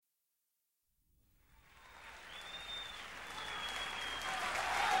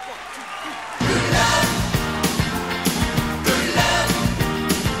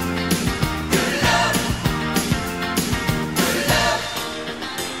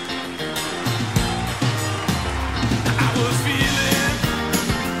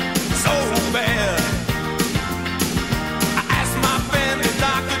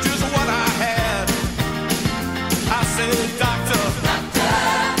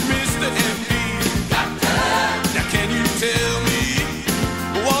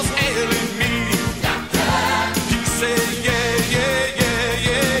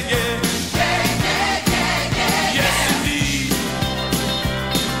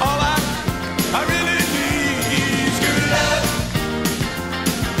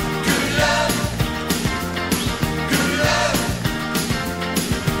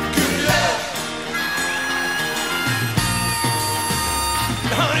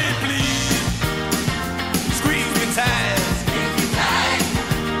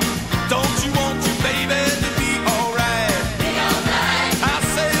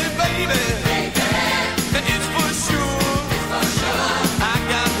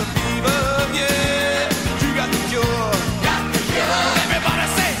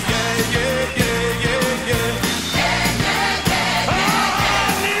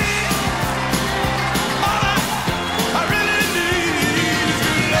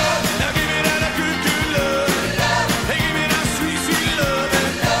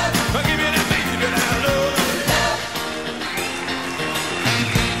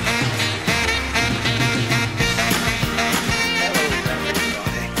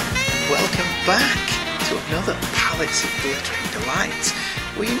Palace of Glittering Delights,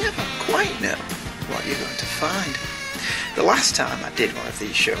 where you never quite know what you're going to find. The last time I did one of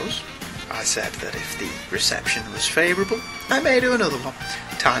these shows, I said that if the reception was favourable, I may do another one,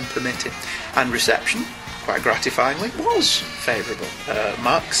 time permitting. And reception, quite gratifyingly, was favourable.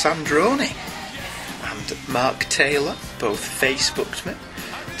 Mark Sandroni and Mark Taylor both Facebooked me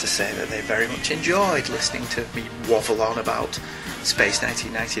to say that they very much enjoyed listening to me waffle on about Space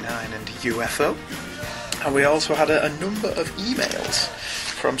 1999 and UFO. And we also had a number of emails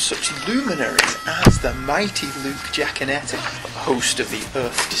from such luminaries as the mighty Luke Giaconetti, host of the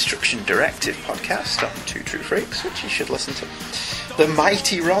Earth Destruction Directive podcast on Two True Freaks, which you should listen to. The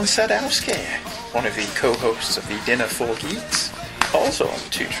mighty Ron Sadowski, one of the co-hosts of the Dinner for Geeks, also on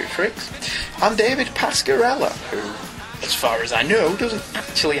Two True Freaks. And David Pascarella, who, as far as I know, doesn't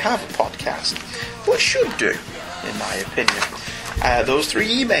actually have a podcast, but should do, in my opinion. Those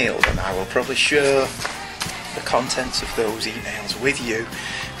three emailed, and I will probably share the contents of those emails with you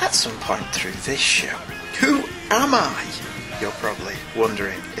at some point through this show. Who am I? You're probably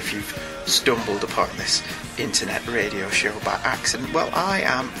wondering if you've stumbled upon this internet radio show by accident. Well, I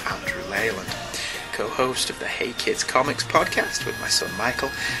am Andrew Leyland, co-host of the Hey Kids Comics podcast with my son Michael,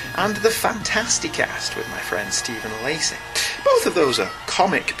 and the Fantasticast with my friend Stephen Lacey. Both of those are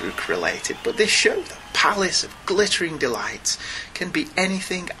comic book related, but this show, the Palace of Glittering Delights, can be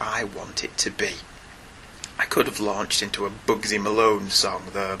anything I want it to be. I could have launched into a Bugsy Malone song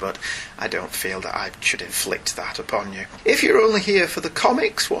there, but I don't feel that I should inflict that upon you. If you're only here for the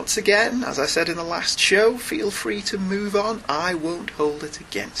comics, once again, as I said in the last show, feel free to move on. I won't hold it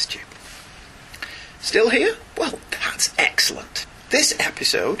against you. Still here? Well, that's excellent. This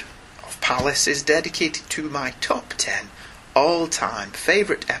episode of Palace is dedicated to my top 10 all-time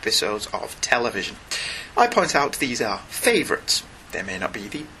favourite episodes of television. I point out these are favourites. They may not be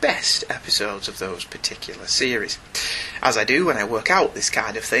the best episodes of those particular series. As I do when I work out this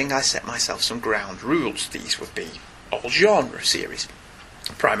kind of thing, I set myself some ground rules. These would be all genre series.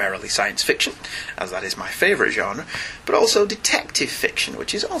 Primarily science fiction, as that is my favourite genre, but also detective fiction,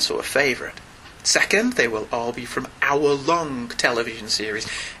 which is also a favourite. Second, they will all be from hour-long television series,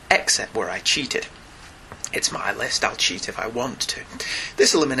 except where I cheated. It's my list, I'll cheat if I want to.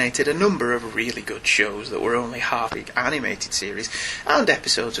 This eliminated a number of really good shows that were only half-big animated series, and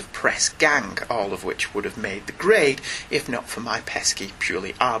episodes of Press Gang, all of which would have made the grade, if not for my pesky,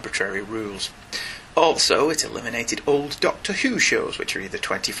 purely arbitrary rules. Also, it eliminated old Doctor Who shows, which are either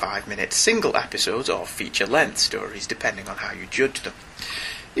 25-minute single episodes or feature-length stories, depending on how you judge them.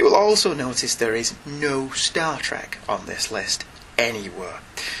 You will also notice there is no Star Trek on this list, anywhere.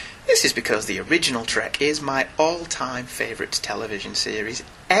 This is because the original Trek is my all-time favourite television series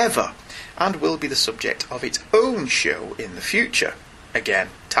ever, and will be the subject of its own show in the future. Again,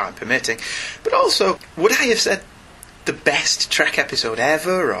 time permitting. But also, would I have said the best Trek episode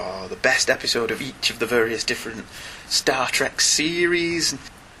ever, or the best episode of each of the various different Star Trek series?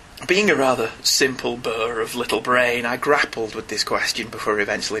 Being a rather simple burr of little brain, I grappled with this question before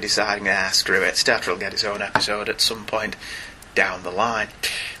eventually deciding, screw it, Star Trek will get its own episode at some point down the line.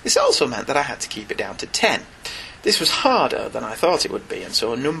 This also meant that I had to keep it down to 10. This was harder than I thought it would be, and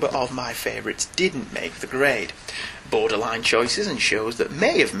so a number of my favourites didn't make the grade. Borderline choices and shows that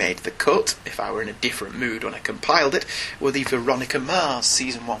may have made the cut, if I were in a different mood when I compiled it, were the Veronica Mars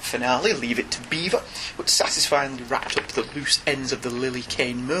Season 1 finale, Leave It to Beaver, which satisfyingly wrapped up the loose ends of the Lily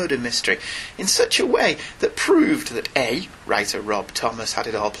Kane murder mystery in such a way that proved that A, writer Rob Thomas had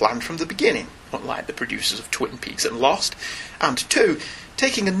it all planned from the beginning, unlike the producers of Twin Peaks and Lost, and 2,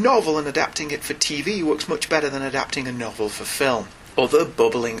 taking a novel and adapting it for TV works much better than adapting a novel for film. Other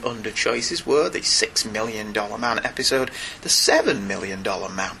bubbling under choices were the $6 Million Man episode, The $7 Million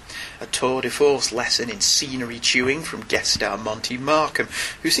Man, a tour de force lesson in scenery chewing from guest star Monty Markham,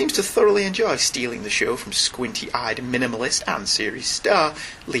 who seems to thoroughly enjoy stealing the show from squinty-eyed minimalist and series star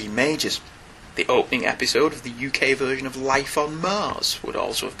Lee Majors. The opening episode of the UK version of Life on Mars would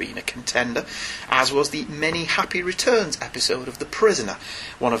also have been a contender, as was the Many Happy Returns episode of The Prisoner,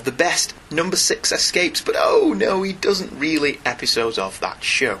 one of the best number 6 escapes, but oh no, he doesn't really, episodes of that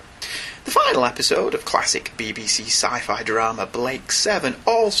show. The final episode of classic BBC sci-fi drama Blake 7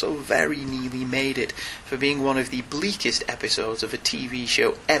 also very nearly made it for being one of the bleakest episodes of a TV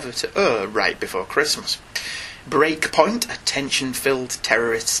show ever to air right before Christmas. Breakpoint, a tension-filled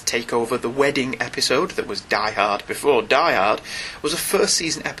terrorists take over the wedding episode that was Die Hard before Die Hard, was a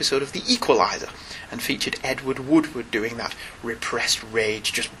first-season episode of The Equalizer and featured Edward Woodward doing that repressed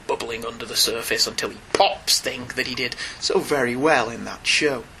rage just bubbling under the surface until he pops thing that he did so very well in that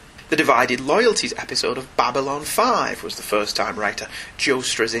show. The Divided Loyalties episode of Babylon 5 was the first time writer Joe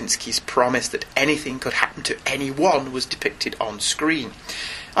Straczynski's promise that anything could happen to anyone was depicted on screen.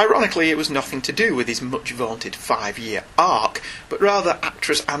 Ironically, it was nothing to do with his much-vaunted 5-year arc, but rather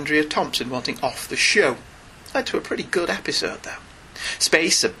actress Andrea Thompson wanting off the show. Led to a pretty good episode, though.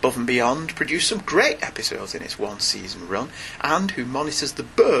 Space Above and Beyond produced some great episodes in its one-season run, and Who Monitors the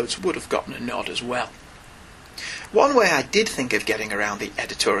Birds would have gotten a nod as well. One way I did think of getting around the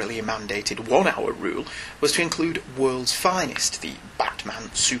editorially mandated 1-hour rule was to include World's Finest, the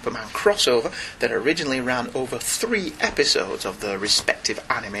Batman-Superman crossover that originally ran over 3 episodes of the respective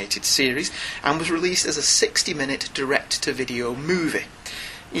animated series and was released as a 60-minute direct-to-video movie.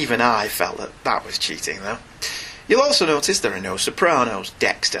 Even I felt that was cheating, though. You'll also notice there are no Sopranos,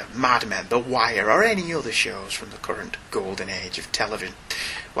 Dexter, Mad Men, The Wire, or any other shows from the current golden age of television.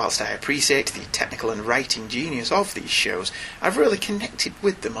 Whilst I appreciate the technical and writing genius of these shows, I've really connected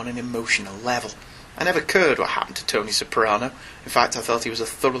with them on an emotional level. I never cared what happened to Tony Soprano. In fact, I thought he was a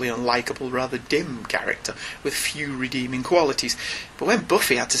thoroughly unlikable, rather dim character with few redeeming qualities. But when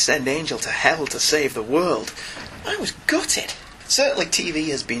Buffy had to send Angel to hell to save the world, I was gutted. Certainly TV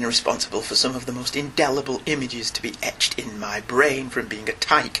has been responsible for some of the most indelible images to be etched in my brain from being a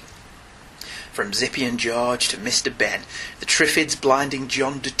tyke. From Zippy and George to Mr. Ben, the Triffids blinding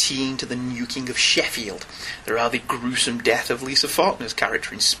John Dutein to the nuking of Sheffield, the rather gruesome death of Lisa Faulkner's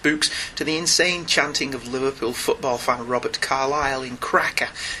character in Spooks, to the insane chanting of Liverpool football fan Robert Carlyle in Cracker,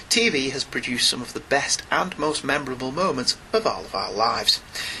 TV has produced some of the best and most memorable moments of all of our lives.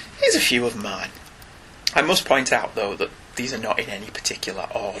 Here's a few of mine. I must point out, though, that these are not in any particular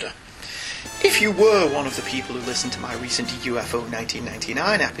order. If you were one of the people who listened to my recent UFO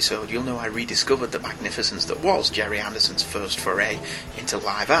 1999 episode, you'll know I rediscovered the magnificence that was Gerry Anderson's first foray into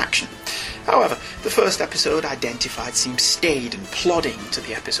live action. However, the first episode identified seemed staid and plodding to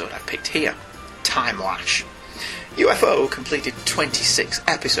the episode I picked here, Time Lash. UFO completed 26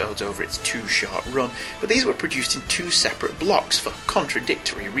 episodes over its 2-short run, but these were produced in 2 separate blocks for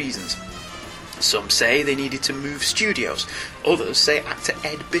contradictory reasons. Some say they needed to move studios, others say actor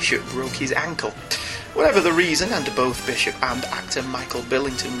Ed Bishop broke his ankle. Whatever the reason, and both Bishop and actor Michael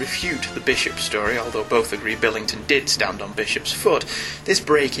Billington refute the Bishop story, although both agree Billington did stand on Bishop's foot, this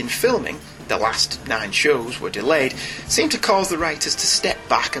break in filming, the last 9 shows were delayed, seemed to cause the writers to step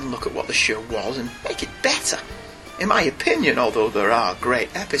back and look at what the show was and make it better. In my opinion, although there are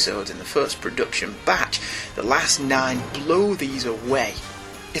great episodes in the first production batch, the last 9 blow these away.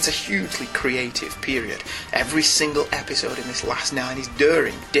 It's a hugely creative period. Every single episode in this last 9 is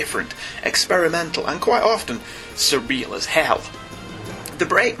daring, different, experimental, and quite often surreal as hell. The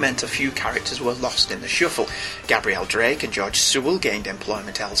break meant a few characters were lost in the shuffle. Gabrielle Drake and George Sewell gained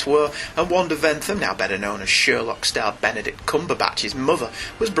employment elsewhere, and Wanda Ventham, now better known as Sherlock-star Benedict Cumberbatch's mother,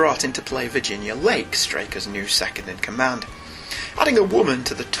 was brought in to play Virginia Lake, Straker's new second-in-command. Adding a woman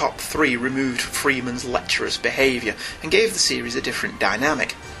to the top 3 removed Freeman's lecherous behaviour and gave the series a different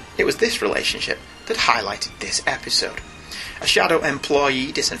dynamic. It was this relationship that highlighted this episode. A Shadow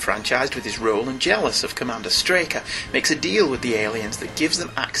employee, disenfranchised with his role and jealous of Commander Straker, makes a deal with the aliens that gives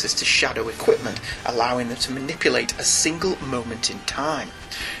them access to Shadow equipment, allowing them to manipulate a single moment in time.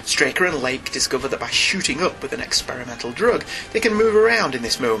 Straker and Lake discover that by shooting up with an experimental drug, they can move around in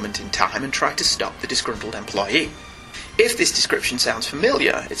this moment in time and try to stop the disgruntled employee. If this description sounds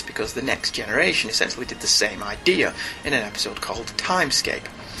familiar, it's because The Next Generation essentially did the same idea in an episode called Timescape.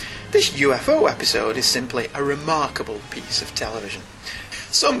 This UFO episode is simply a remarkable piece of television.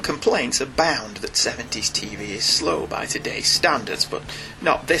 Some complaints abound that 70s TV is slow by today's standards, but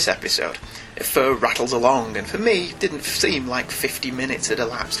not this episode. It rattles along, and for me, didn't seem like 50 minutes had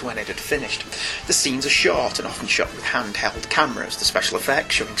elapsed when it had finished. The scenes are short and often shot with handheld cameras. The special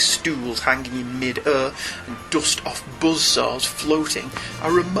effects, showing stools hanging in mid-air and dust-off buzzsaws floating,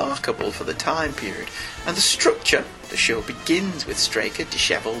 are remarkable for the time period. And the structure, the show begins with Straker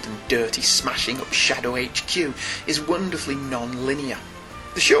dishevelled and dirty smashing up Shadow HQ, is wonderfully non-linear.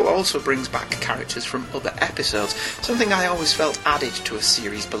 The show also brings back characters from other episodes, something I always felt added to a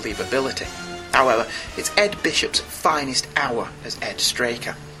series' believability. However, it's Ed Bishop's finest hour as Ed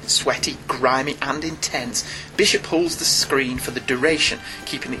Straker. Sweaty, grimy and intense, Bishop holds the screen for the duration,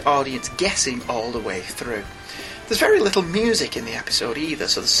 keeping the audience guessing all the way through. There's very little music in the episode either,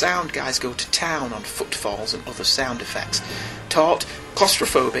 so the sound guys go to town on footfalls and other sound effects. Taut,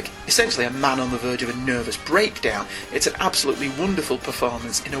 claustrophobic, essentially a man on the verge of a nervous breakdown, it's an absolutely wonderful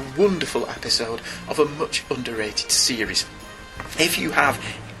performance in a wonderful episode of a much underrated series. If you have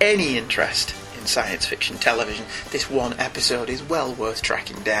any interest in science fiction television, this one episode is well worth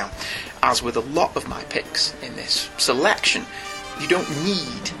tracking down. As with a lot of my picks in this selection, you don't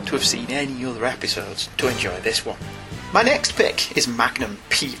need to have seen any other episodes to enjoy this one. My next pick is Magnum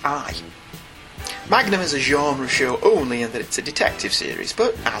P.I. Magnum is a genre show only in that it's a detective series,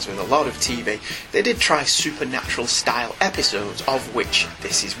 but as with a lot of TV, they did try supernatural-style episodes, of which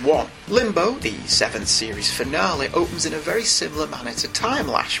this is one. Limbo, the 7th series finale, opens in a very similar manner to Time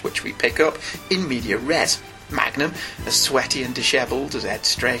Lash, which we pick up in media res. Magnum, as sweaty and dishevelled as Ed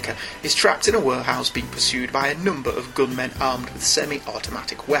Straker, is trapped in a warehouse being pursued by a number of gunmen armed with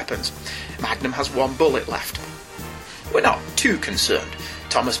semi-automatic weapons. Magnum has one bullet left. We're not too concerned.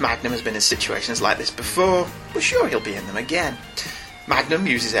 Thomas Magnum has been in situations like this before. We're sure he'll be in them again. Magnum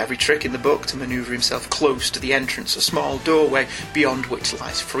uses every trick in the book to manoeuvre himself close to the entrance, a small doorway beyond which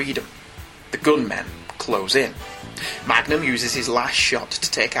lies freedom. The gunmen close in. Magnum uses his last shot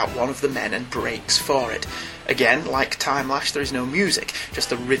to take out one of the men and breaks for it. Again, like Time Lash, there is no music, just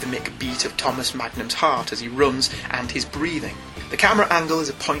the rhythmic beat of Thomas Magnum's heart as he runs and his breathing. The camera angle is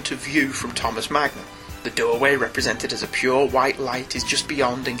a point of view from Thomas Magnum. The doorway, represented as a pure white light, is just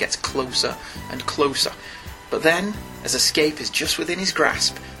beyond and gets closer and closer. But then, as escape is just within his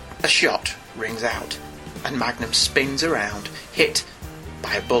grasp, a shot rings out, and Magnum spins around, hit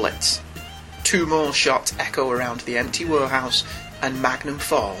by bullets. 2 more shots echo around the empty warehouse, and Magnum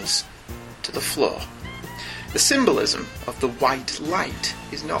falls to the floor. The symbolism of the white light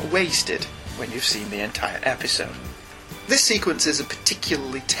is not wasted when you've seen the entire episode. This sequence is a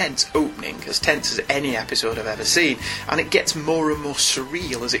particularly tense opening, as tense as any episode I've ever seen, and it gets more and more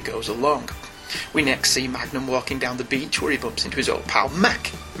surreal as it goes along. We next see Magnum walking down the beach where he bumps into his old pal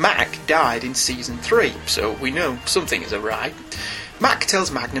Mac. Mac died in Season 3, so we know something is awry. Mac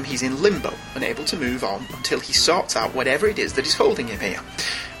tells Magnum he's in limbo, unable to move on until he sorts out whatever it is that is holding him here.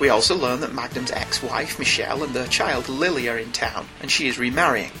 We also learn that Magnum's ex-wife, Michelle, and their child, Lily, are in town, and she is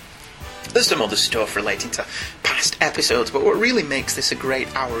remarrying. There's some other stuff relating to past episodes, but what really makes this a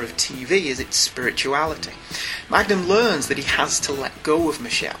great hour of TV is its spirituality. Magnum learns that he has to let go of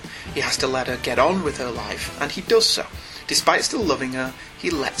Michelle. He has to let her get on with her life, and he does so. Despite still loving her, he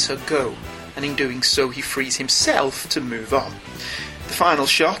lets her go, and in doing so he frees himself to move on. The final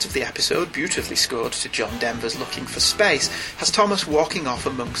shot of the episode, beautifully scored to John Denver's Looking for Space, has Thomas walking off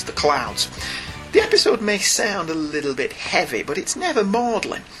amongst the clouds. The episode may sound a little bit heavy, but it's never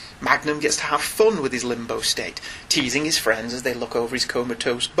maudlin. Magnum gets to have fun with his limbo state, teasing his friends as they look over his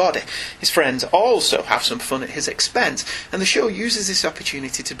comatose body. His friends also have some fun at his expense, and the show uses this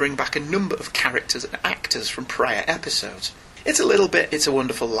opportunity to bring back a number of characters and actors from prior episodes. It's a little bit It's a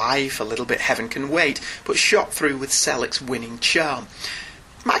Wonderful Life, a little bit Heaven Can Wait, but shot through with Selleck's winning charm.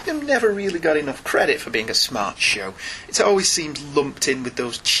 Magnum never really got enough credit for being a smart show. It's always seemed lumped in with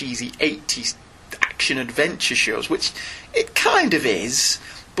those cheesy 80s action-adventure shows, which it kind of is,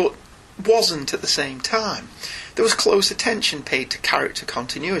 but wasn't at the same time. There was close attention paid to character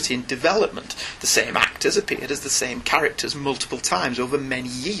continuity and development. The same actors appeared as the same characters multiple times over many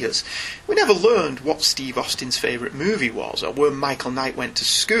years. We never learned what Steve Austin's favourite movie was, or where Michael Knight went to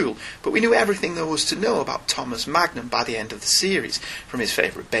school, but we knew everything there was to know about Thomas Magnum by the end of the series, from his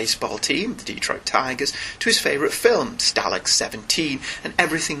favourite baseball team, the Detroit Tigers, to his favourite film, Stalag 17, and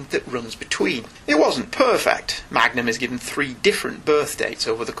everything that runs between. It wasn't perfect. Magnum is given 3 different birth dates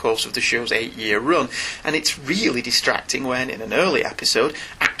over the course of the show's 8-year run, and it's really distracting when, in an early episode,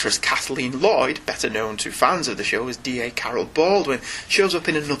 actress Kathleen Lloyd, better known to fans of the show as D.A. Carol Baldwin, shows up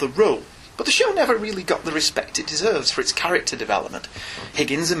in another role. But the show never really got the respect it deserves for its character development.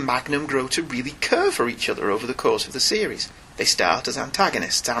 Higgins and Magnum grow to really care for each other over the course of the series. They start as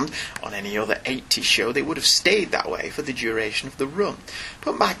antagonists, and on any other 80s show they would have stayed that way for the duration of the run.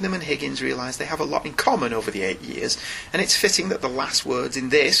 But Magnum and Higgins realise they have a lot in common over the 8 years, and it's fitting that the last words in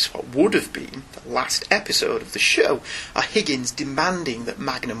this, what would have been the last episode of the show, are Higgins demanding that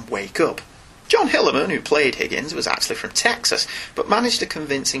Magnum wake up. John Hillerman, who played Higgins, was actually from Texas, but managed a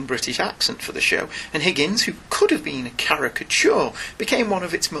convincing British accent for the show, and Higgins, who could have been a caricature, became one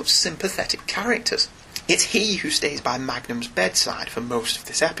of its most sympathetic characters. It's he who stays by Magnum's bedside for most of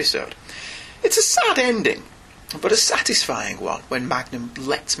this episode. It's a sad ending, but a satisfying one when Magnum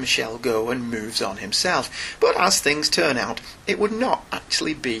lets Michelle go and moves on himself. But as things turn out, it would not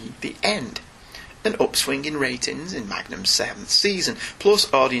actually be the end. An upswing in ratings in Magnum's 7th season,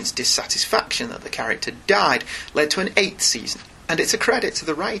 plus audience dissatisfaction that the character died, led to an 8th season. And it's a credit to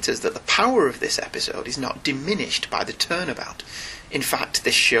the writers that the power of this episode is not diminished by the turnabout. In fact,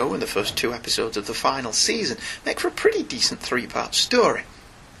 this show and the first 2 episodes of the final season make for a pretty decent 3-part story.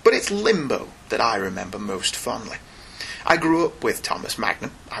 But it's Limbo that I remember most fondly. I grew up with Thomas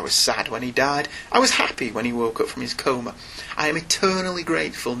Magnum. I was sad when he died. I was happy when he woke up from his coma. I am eternally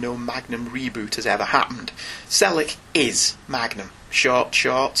grateful no Magnum reboot has ever happened. Selleck is Magnum. Short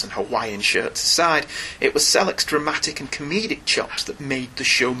shorts and Hawaiian shirts aside, it was Selleck's dramatic and comedic chops that made the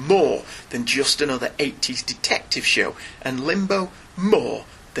show more than just another 80s detective show, and Limbo more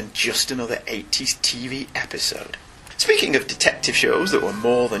than just another 80s TV episode. Speaking of detective shows that were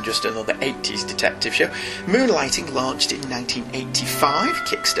more than just another 80s detective show, Moonlighting launched in 1985,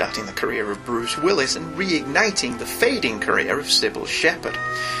 kickstarting the career of Bruce Willis and reigniting the fading career of Sybil Shepherd.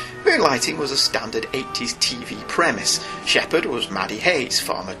 Moonlighting was a standard 80s TV premise. Shepherd was Maddie Hayes,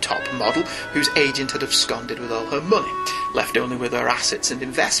 former top model, whose agent had absconded with all her money. Left only with her assets and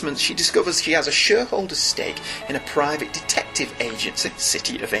investments, she discovers she has a shareholder's stake in a private detective agency,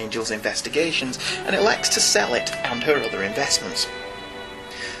 City of Angels Investigations, and elects to sell it and her other investments.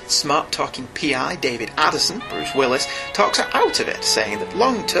 Smart-talking PI David Addison, Bruce Willis, talks her out of it, saying that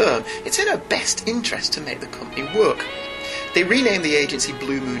long-term it's in her best interest to make the company work. They renamed the agency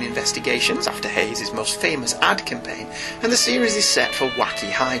Blue Moon Investigations after Hayes' most famous ad campaign, and the series is set for wacky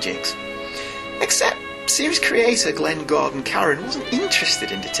hijinks. Except series creator Glenn Gordon Caron wasn't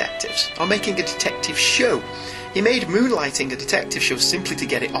interested in detectives, or making a detective show. He made Moonlighting a detective show simply to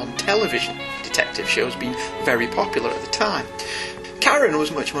get it on television, detective shows being very popular at the time. Caron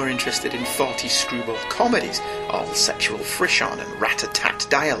was much more interested in 40s screwball comedies, all sexual frisson and rat-a-tat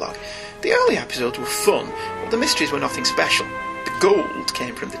dialogue. The early episodes were fun, but the mysteries were nothing special. The gold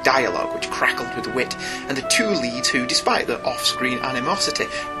came from the dialogue, which crackled with wit, and the 2 leads who, despite their off-screen animosity,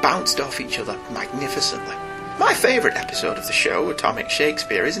 bounced off each other magnificently. My favourite episode of the show, Atomic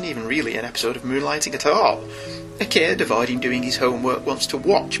Shakespeare, isn't even really an episode of Moonlighting at all. A kid, avoiding doing his homework, wants to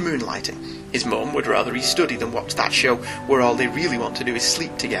watch Moonlighting. His mum would rather he study than watch that show, where all they really want to do is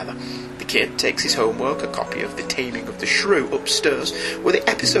sleep together. The kid takes his homework, a copy of The Taming of the Shrew, upstairs, where the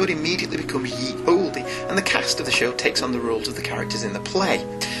episode immediately becomes ye olde, and the cast of the show takes on the roles of the characters in the play.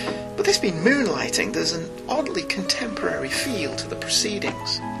 But this being Moonlighting, there's an oddly contemporary feel to the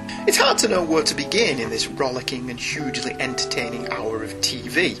proceedings. It's hard to know where to begin in this rollicking and hugely entertaining hour of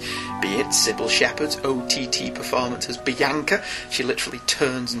TV. Be it Sybil Shepherd's OTT performance as Bianca, she literally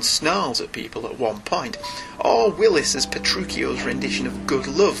turns and snarls at people at one point, or Willis as Petruchio's rendition of Good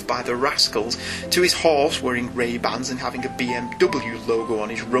Love by the Rascals, to his horse wearing Ray-Bans and having a BMW logo on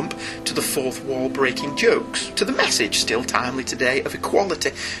his rump, to the fourth wall breaking jokes, to the message, still timely today, of equality.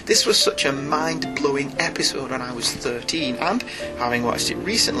 This was such a mind-blowing episode when I was 13, and, having watched it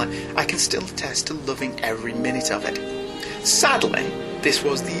recently, I can still attest to loving every minute of it. Sadly, this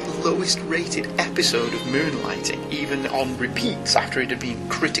was the lowest rated episode of Moonlighting, even on repeats after it had been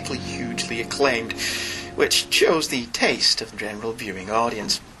critically hugely acclaimed, which shows the taste of the general viewing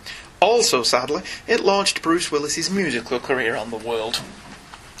audience. Also, sadly, it launched Bruce Willis's musical career on the world.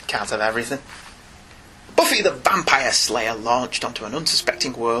 Can't have everything. Buffy the Vampire Slayer launched onto an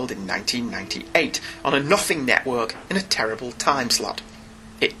unsuspecting world in 1998 on a nothing network in a terrible time slot.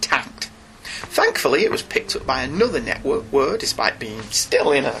 It tanked. Thankfully, it was picked up by another network where, despite being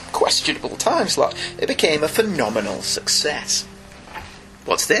still in a questionable time slot, it became a phenomenal success.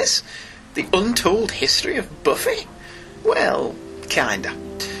 What's this? The Untold History of Buffy? Well, kinda.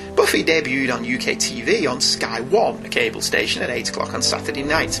 Buffy debuted on UK TV on Sky One, a cable station, at 8 o'clock on Saturday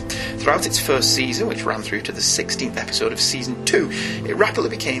nights. Throughout its first season, which ran through to the 16th episode of Season 2, it rapidly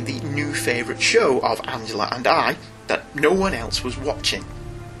became the new favourite show of Angela and I that no one else was watching.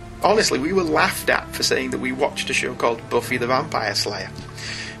 Honestly, we were laughed at for saying that we watched a show called Buffy the Vampire Slayer.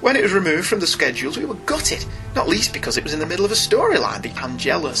 When it was removed from the schedules, we were gutted, not least because it was in the middle of a storyline, the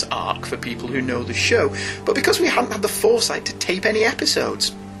Angelus arc for people who know the show, but because we hadn't had the foresight to tape any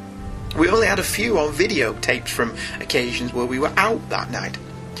episodes. We only had a few on video taped from occasions where we were out that night.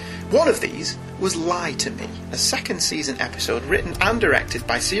 One of these was Lie to Me, a second season episode written and directed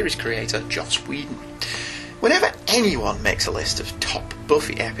by series creator Joss Whedon. Whenever anyone makes a list of top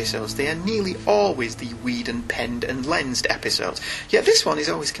Buffy episodes, they are nearly always the Whedon-penned and lensed episodes, yet this one is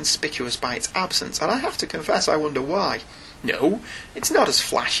always conspicuous by its absence, and I have to confess I wonder why. No, it's not as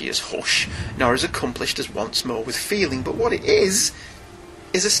flashy as Hush, nor as accomplished as Once More with Feeling, but what it is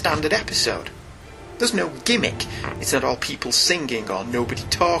a standard episode. There's no gimmick. It's not all people singing or nobody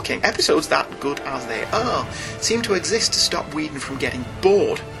talking. Episodes that good as they are seem to exist to stop Whedon from getting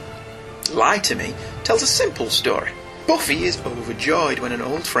bored. Lie to Me tells a simple story. Buffy is overjoyed when an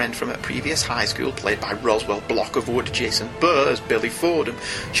old friend from her previous high school, played by Roswell Block of Wood Jason Burr as Billy Fordham,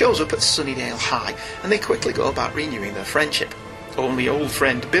 shows up at Sunnydale High, and they quickly go about renewing their friendship. Only old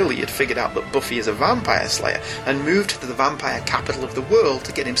friend Billy had figured out that Buffy is a vampire slayer and moved to the vampire capital of the world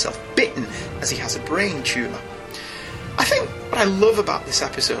to get himself bitten as he has a brain tumour. I think what I love about this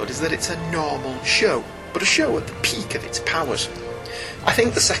episode is that it's a normal show, but a show at the peak of its powers. I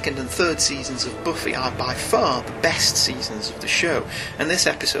think the second and third seasons of Buffy are by far the best seasons of the show, and this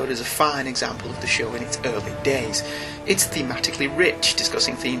episode is a fine example of the show in its early days. It's thematically rich,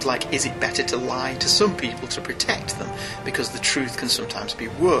 discussing themes like, is it better to lie to some people to protect them, because the truth can sometimes be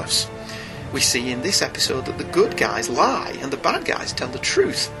worse. We see in this episode that the good guys lie and the bad guys tell the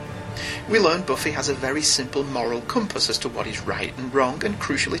truth. We learn Buffy has a very simple moral compass as to what is right and wrong, and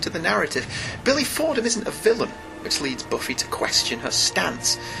crucially to the narrative, Billy Fordham isn't a villain, which leads Buffy to question her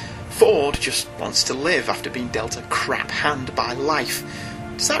stance. Ford just wants to live after being dealt a crap hand by life.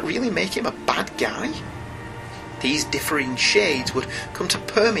 Does that really make him a bad guy? These differing shades would come to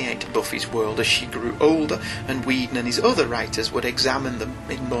permeate Buffy's world as she grew older, and Whedon and his other writers would examine them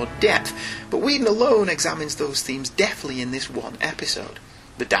in more depth, but Whedon alone examines those themes deftly in this one episode.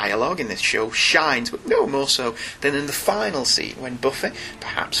 The dialogue in this show shines, but no more so than in the final scene when Buffy,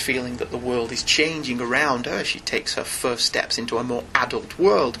 perhaps feeling that the world is changing around her as she takes her first steps into a more adult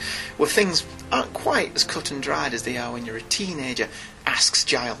world, where things aren't quite as cut and dried as they are when you're a teenager, asks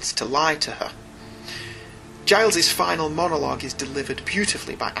Giles to lie to her. Giles' final monologue is delivered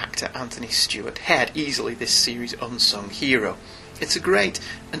beautifully by actor Anthony Stewart Head, easily this series' unsung hero. It's a great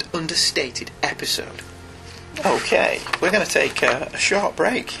and understated episode. Okay, we're going to take a short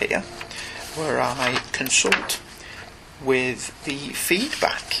break here where I consult with the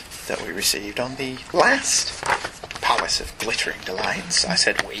feedback that we received on the last Palace of Glittering Delights. I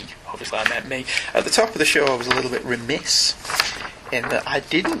said we, obviously I meant me. At the top of the show I was a little bit remiss in that I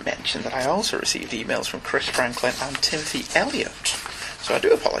didn't mention that I also received emails from Chris Franklin and Timothy Elliott. So I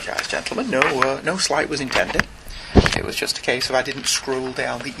do apologise, gentlemen, no slight was intended. It was just a case of I didn't scroll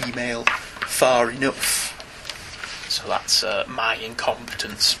down the email far enough. So that's my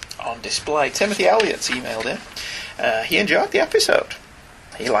incompetence on display. Timothy Elliott's emailed in. He enjoyed the episode.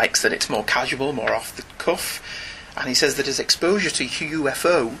 He likes that it's more casual, more off the cuff, and he says that his exposure to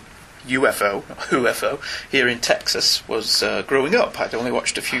UFO here in Texas was growing up. I'd only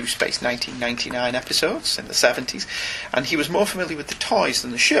watched a few Space 1999 episodes in the 70s, and he was more familiar with the toys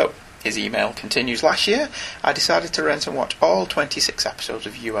than the show. His email continues, last year I decided to rent and watch all 26 episodes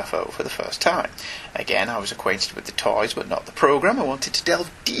of UFO for the first time. Again, I was acquainted with the toys but not the programme. I wanted to delve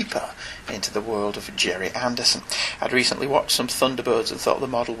deeper into the world of Jerry Anderson. I'd recently watched some Thunderbirds and thought the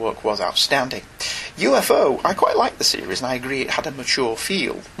model work was outstanding. UFO, I quite liked the series and I agree it had a mature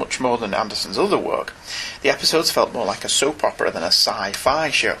feel, much more than Anderson's other work. The episodes felt more like a soap opera than a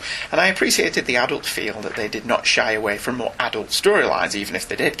sci-fi show, and I appreciated the adult feel that they did not shy away from more adult storylines, even if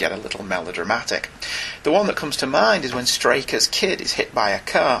they did get a little melodramatic. The one that comes to mind is when Straker's kid is hit by a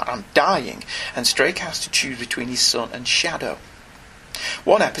car and dying, and Straker has to choose between his son and Shadow.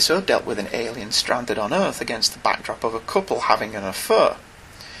 One episode dealt with an alien stranded on Earth against the backdrop of a couple having an affair.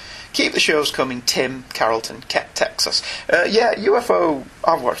 Keep the shows coming, Tim, Carrollton, Texas. UFO,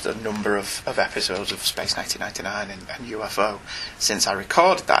 I've watched a number of episodes of Space 1999 and UFO. Since I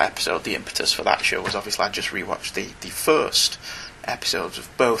recorded that episode, the impetus for that show was obviously I just rewatched the first episodes of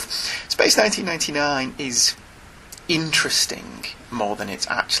both. Space 1999 is interesting more than it's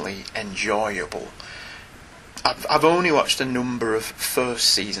actually enjoyable. I've only watched a number of first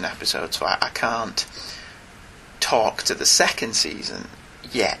season episodes, so I can't talk to the second season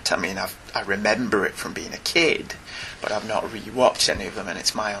yet. I mean, I remember it from being a kid, but I've not rewatched any of them, and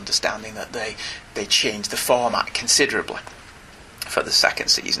it's my understanding that they changed the format considerably for the second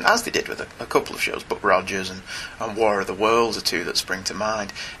season, as they did with a couple of shows. Buck Rogers and War of the Worlds are two that spring to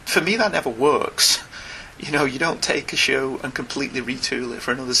mind. For me, that never works. You know, you don't take a show and completely retool it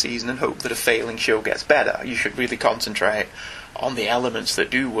for another season and hope that a failing show gets better. You should really concentrate on the elements that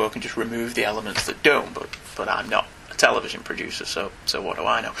do work and just remove the elements that don't. But I'm not a television producer, so what do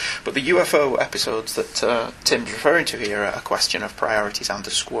I know? But the UFO episodes that Tim's referring to here, A Question of Priorities and A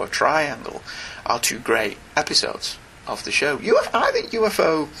Square Triangle, are two great episodes of the show. I think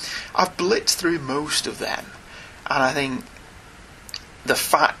UFO, I've blitzed through most of them, and I think the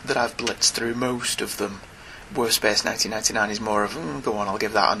fact that I've blitzed through most of them Worst Space 1999 is more of, go on, I'll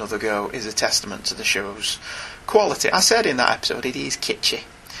give that another go, is a testament to the show's quality. I said in that episode, it is kitschy.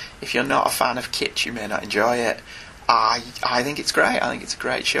 If you're not a fan of kitsch, you may not enjoy it. I think it's great. I think it's a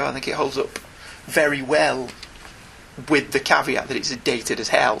great show. I think it holds up very well, with the caveat that it's dated as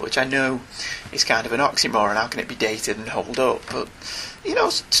hell, which I know is kind of an oxymoron. How can it be dated and hold up? But,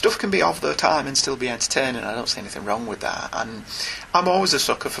 stuff can be of their time and still be entertaining. I don't see anything wrong with that. And I'm always a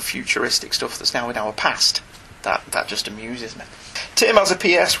sucker for futuristic stuff that's now in our past. That just amuses me. Tim has a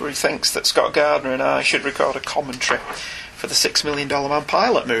PS where he thinks that Scott Gardner and I should record a commentary for the $6 Million Man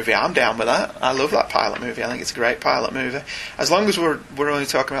pilot movie. I'm down with that. I love that pilot movie. I think it's a great pilot movie. As long as we're only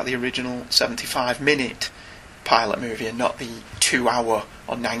talking about the original 75-minute pilot movie and not the 2-hour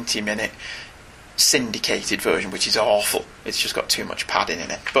or 90-minute syndicated version, which is awful. It's just got too much padding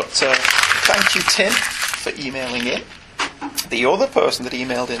in it. But thank you, Tim, for emailing in. The other person that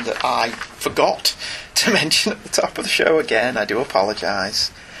emailed in that I forgot to mention at the top of the show, again, I do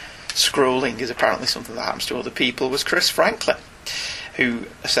apologise, scrolling is apparently something that happens to other people, was Chris Franklin, who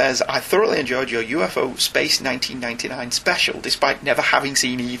says, I thoroughly enjoyed your UFO Space 1999 special, despite never having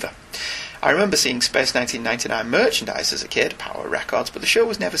seen either. I remember seeing Space 1999 merchandise as a kid, Power Records, but the show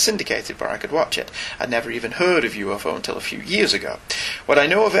was never syndicated where I could watch it. I'd never even heard of UFO until a few years ago. What I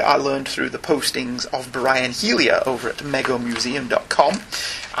know of it I learned through the postings of Brian Helia over at megomuseum.com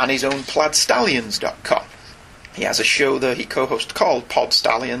and his own pladstallions.com. He has a show that he co-hosts called Pod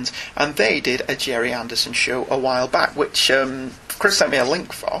Stallions, and they did a Jerry Anderson show a while back, which Chris sent me a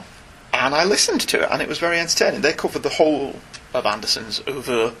link for, and I listened to it, and it was very entertaining. They covered the whole of Anderson's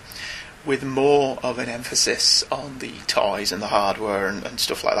oeuvre, with more of an emphasis on the toys and the hardware and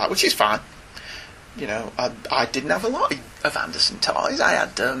stuff like that, which is fine. I didn't have a lot of Anderson toys. I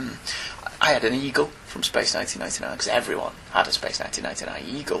had an Eagle from Space 1999, because everyone had a Space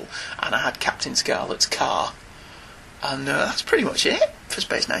 1999 Eagle, and I had Captain Scarlet's car. And that's pretty much it for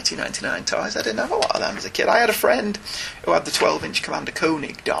Space 1999 toys. I didn't have a lot of them as a kid. I had a friend who had the 12-inch Commander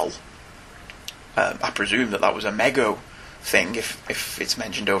Koenig doll. I presume that was a Mego thing, if it's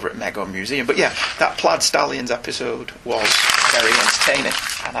mentioned over at Mego Museum. But yeah, that Plaid Stallions episode was very entertaining.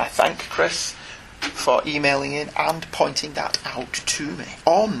 And I thank Chris for emailing in and pointing that out to me.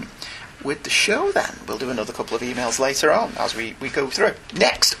 On with the show then. We'll do another couple of emails later on as we go through.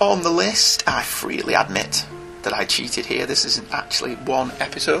 Next on the list, I freely admit that I cheated here. This isn't actually one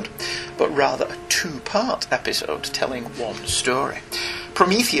episode, but rather a 2-part episode telling one story.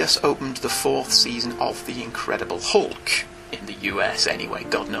 Prometheus opened the 4th season of The Incredible Hulk. In the US anyway,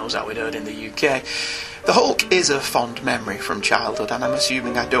 God knows how it heard in the UK. The Hulk is a fond memory from childhood, and I'm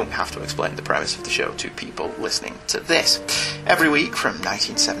assuming I don't have to explain the premise of the show to people listening to this. Every week from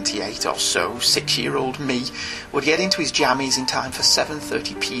 1978 or so, 6-year-old me would get into his jammies in time for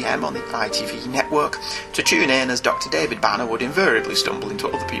 7:30pm on the ITV network to tune in as Dr. David Banner would invariably stumble into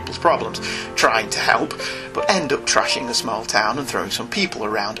other people's problems, trying to help, but end up trashing a small town and throwing some people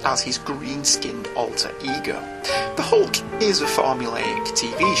around as his green-skinned alter ego. The Hulk is a formulaic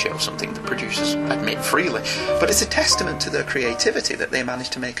TV show, something that producers admit freely, but it's a testament to their creativity that they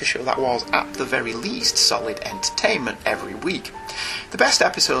managed to make a show that was, at the very least, solid entertainment every week. The best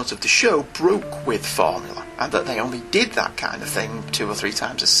episodes of the show broke with formula, and that they only did that kind of thing 2 or 3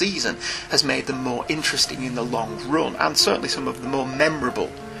 times a season has made them more interesting in the long run, and certainly some of the more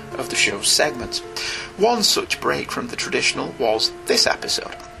memorable of the show's segments. One such break from the traditional was this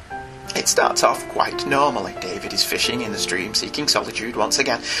episode. It starts off quite normally. David is fishing in the stream, seeking solitude once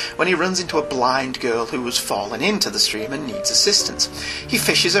again, when he runs into a blind girl who has fallen into the stream and needs assistance. He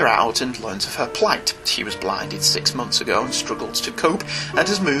fishes her out and learns of her plight. She was blinded 6 months ago and struggles to cope, and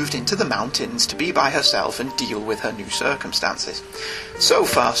has moved into the mountains to be by herself and deal with her new circumstances. So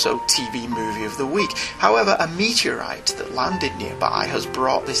far, so TV movie of the week. However, a meteorite that landed nearby has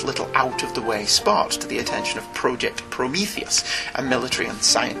brought this little out-of-the-way spot to the attention of Project Prometheus, a military and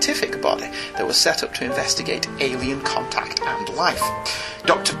scientific body that was set up to investigate alien contact and life.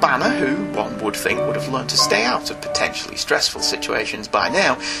 Dr. Banner, who one would think would have learned to stay out of potentially stressful situations by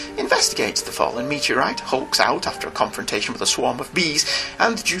now, investigates the fallen meteorite, hulks out after a confrontation with a swarm of bees,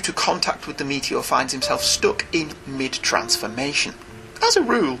 and due to contact with the meteor finds himself stuck in mid-transformation. As a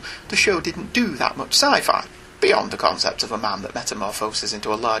rule, the show didn't do that much sci-fi, beyond the concept of a man that metamorphoses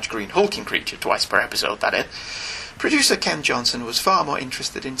into a large green hulking creature twice per episode, that is. Producer Ken Johnson was far more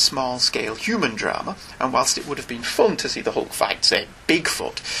interested in small-scale human drama, and whilst it would have been fun to see the Hulk fight, say,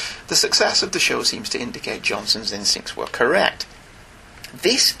 Bigfoot, the success of the show seems to indicate Johnson's instincts were correct.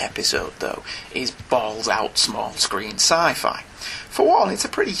 This episode, though, is balls-out small-screen sci-fi. For one, it's a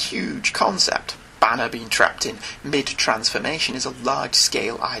pretty huge concept. Banner being trapped in mid-transformation is a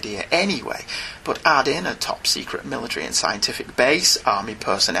large-scale idea anyway, but add in a top-secret military and scientific base, army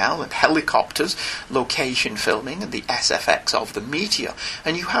personnel and helicopters, location filming and the SFX of the meteor,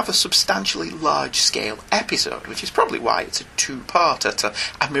 and you have a substantially large-scale episode, which is probably why it's a two-parter to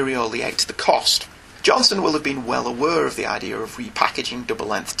ameliorate the cost. Johnson will have been well aware of the idea of repackaging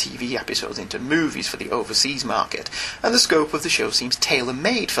double-length TV episodes into movies for the overseas market, and the scope of the show seems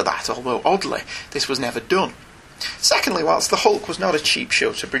tailor-made for that, although oddly, this was never done. Secondly, whilst The Hulk was not a cheap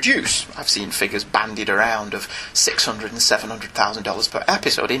show to produce, I've seen figures bandied around of $600,000 and $700,000 per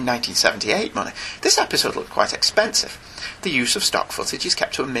episode in 1978 money, this episode looked quite expensive. The use of stock footage is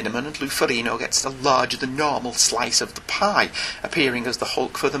kept to a minimum, and Lou Ferrigno gets a larger-than-normal slice of the pie, appearing as the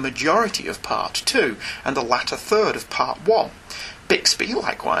Hulk for the majority of Part 2 and the latter third of Part 1. Bixby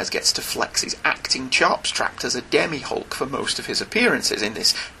likewise gets to flex his acting chops, trapped as a demi-Hulk for most of his appearances in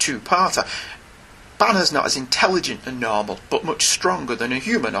this two-parter. Banner's not as intelligent and normal, but much stronger than a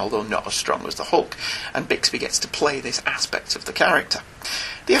human, although not as strong as the Hulk, and Bixby gets to play this aspect of the character.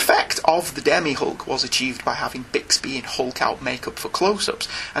 The effect of the demi-Hulk was achieved by having Bixby in Hulk-out makeup for close-ups,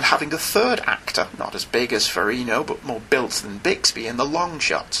 and having a third actor, not as big as Ferrigno, but more built than Bixby, in the long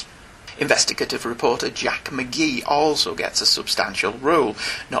shots. Investigative reporter Jack McGee also gets a substantial role,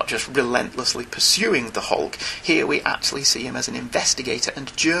 not just relentlessly pursuing the Hulk. Here we actually see him as an investigator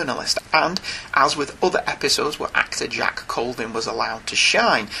and journalist, and, as with other episodes where actor Jack Colvin was allowed to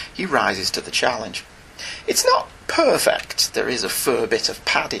shine, he rises to the challenge. It's not perfect. There is a fair bit of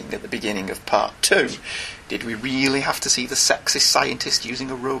padding at the beginning of Part 2. Did we really have to see the sexist scientist using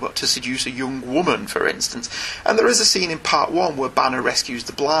a robot to seduce a young woman, for instance? And there is a scene in Part 1 where Banner rescues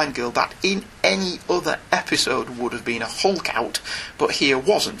the blind girl that in any other episode would have been a Hulk out, but here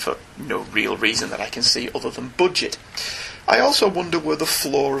wasn't, for no real reason that I can see other than budget. I also wonder where the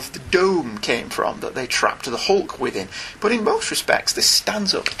floor of the dome came from that they trapped the Hulk within, but in most respects this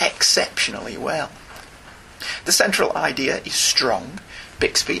stands up exceptionally well. The central idea is strong.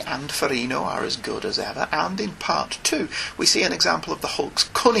 Bixby and Ferrigno are as good as ever, and in Part 2 we see an example of the Hulk's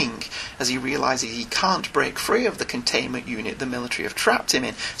cunning as he realises he can't break free of the containment unit the military have trapped him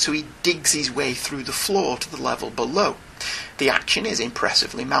in, so he digs his way through the floor to the level below. The action is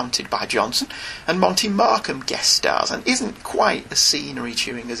impressively mounted by Johnson, and Monty Markham guest stars and isn't quite as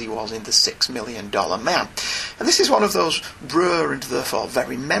scenery-chewing as he was in The $6 Million Man. And this is one of those rare and therefore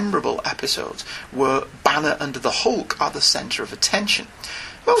very memorable episodes where Banner and the Hulk are the centre of attention.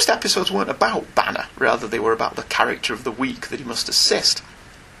 Most episodes weren't about Banner, rather they were about the character of the week that he must assist.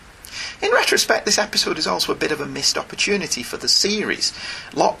 In retrospect, this episode is also a bit of a missed opportunity for the series.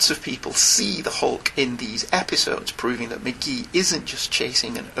 Lots of people see the Hulk in these episodes, proving that McGee isn't just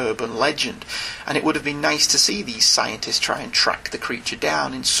chasing an urban legend, and it would have been nice to see these scientists try and track the creature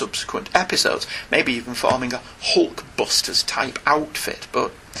down in subsequent episodes, maybe even forming a Hulkbusters type outfit,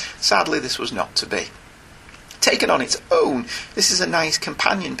 but sadly this was not to be. Taken on its own, this is a nice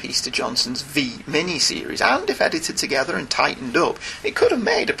companion piece to Johnson's V miniseries, and if edited together and tightened up, it could have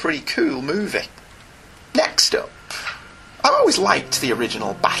made a pretty cool movie. Next up, I've always liked the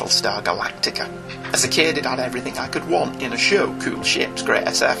original Battlestar Galactica. As a kid, it had everything I could want in a show: cool ships, great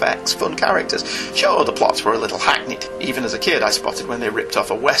SFX, fun characters. Sure, the plots were a little hackneyed. Even as a kid, I spotted when they ripped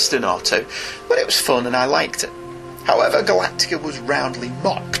off a western or two, but it was fun and I liked it. However, Galactica was roundly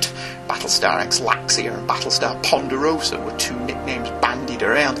mocked. Battlestar X-Laxia and Battlestar Ponderosa were two nicknames bandied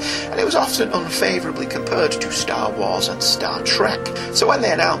around, and it was often unfavourably compared to Star Wars and Star Trek. So when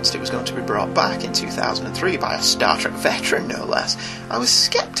they announced it was going to be brought back in 2003 by a Star Trek veteran, no less, I was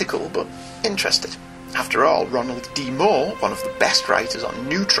sceptical but interested. After all, Ronald D. Moore, one of the best writers on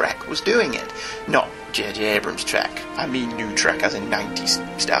New Trek, was doing it. Not J.J. Abrams' Trek. I mean New Trek as in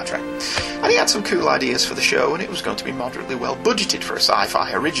 90s Star Trek. And he had some cool ideas for the show, and it was going to be moderately well budgeted for a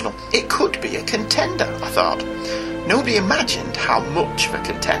sci-fi original. It could be a contender, I thought. Nobody imagined how much of a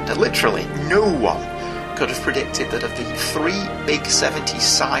contender. Literally no one could have predicted that of the three big 70s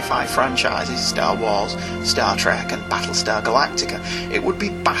sci-fi franchises, Star Wars, Star Trek and Battlestar Galactica, it would be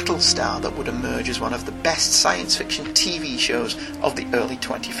Battlestar that would emerge as one of the best science fiction TV shows of the early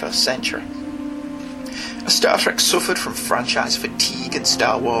 21st century. As Star Trek suffered from franchise fatigue and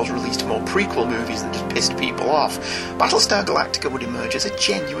Star Wars released more prequel movies that just pissed people off, Battlestar Galactica would emerge as a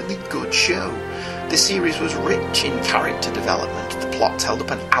genuinely good show. The series was rich in character development, the plot held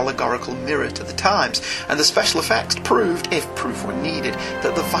up an allegorical mirror to the times, and the special effects proved, if proof were needed,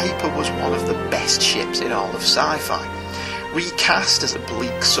 that the Viper was one of the best ships in all of sci-fi. Recast as a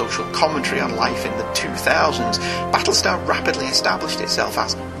bleak social commentary on life in the 2000s, Battlestar rapidly established itself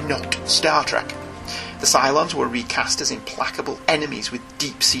as not Star Trek. The Cylons were recast as implacable enemies with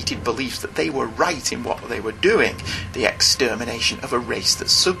deep-seated beliefs that they were right in what they were doing, the extermination of a race that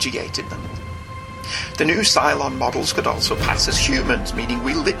subjugated them. The new Cylon models could also pass as humans, meaning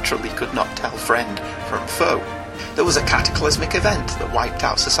we literally could not tell friend from foe. There was a cataclysmic event that wiped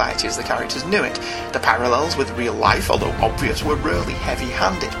out society as the characters knew it. The parallels with real life, although obvious, were rarely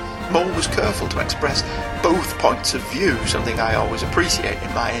heavy-handed. Moll was careful to express both points of view, something I always appreciate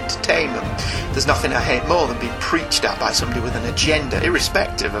in my entertainment. There's nothing I hate more than being preached at by somebody with an agenda,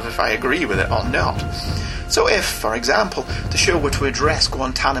 irrespective of if I agree with it or not. So if, for example, the show were to address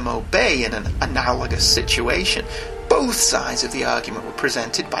Guantanamo Bay in an analogous situation, both sides of the argument were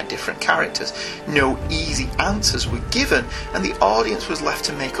presented by different characters. No easy answers were given, and the audience was left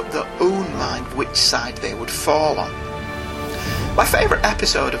to make up their own mind which side they would fall on. My favourite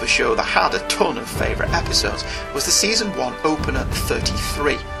episode of a show that had a ton of favourite episodes was the Season 1 opener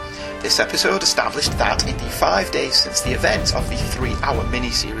 33. This episode established that in the 5 days since the events of the 3-hour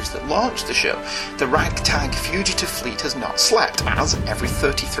miniseries that launched the show, the ragtag fugitive fleet has not slept, as every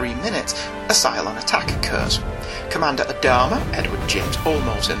 33 minutes a Cylon attack occurs. Commander Adama, Edward James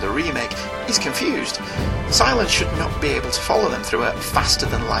Olmos in the remake, is confused. Cylons should not be able to follow them through a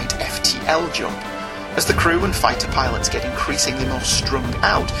faster-than-light FTL jump. As the crew and fighter pilots get increasingly more strung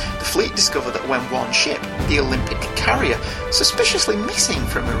out, the fleet discover that when one ship, the Olympic Carrier, suspiciously missing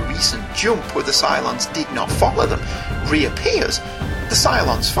from a recent jump where the Cylons did not follow them, reappears, the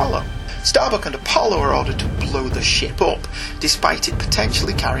Cylons follow. Starbuck and Apollo are ordered to blow the ship up, despite it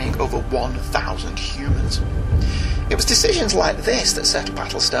potentially carrying over 1,000 humans. It was decisions like this that set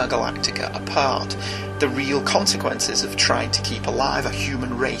Battlestar Galactica apart. The real consequences of trying to keep alive a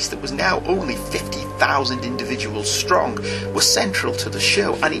human race that was now only 50,000 individuals strong were central to the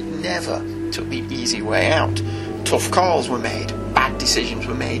show, and it never took the easy way out. Tough calls were made, bad decisions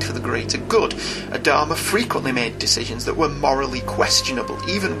were made for the greater good. Adama frequently made decisions that were morally questionable,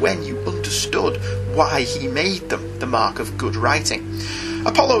 even when you understood why he made them, the mark of good writing.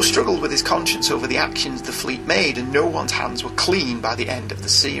 Apollo struggled with his conscience over the actions the fleet made, and no one's hands were clean by the end of the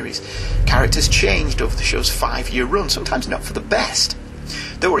series. Characters changed over the show's 5-year run, sometimes not for the best.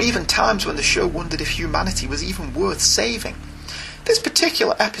 There were even times when the show wondered if humanity was even worth saving. This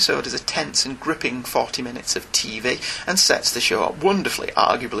particular episode is a tense and gripping 40 minutes of TV and sets the show up wonderfully,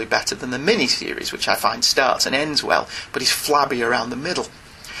 arguably better than the miniseries, which I find starts and ends well, but is flabby around the middle.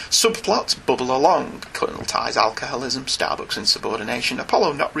 Subplots bubble along: Colonel Ty's alcoholism, Starbuck's insubordination,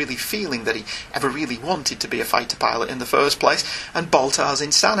 Apollo not really feeling that he ever really wanted to be a fighter pilot in the first place, and Baltar's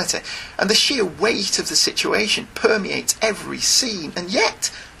insanity. And the sheer weight of the situation permeates every scene, and yet,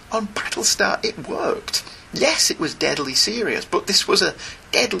 on Battlestar it worked. Yes, it was deadly serious, but this was a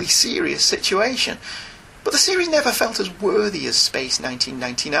deadly serious situation. But the series never felt as worthy as Space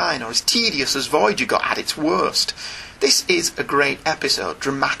 1999, or as tedious as Voyager got at its worst. This is a great episode,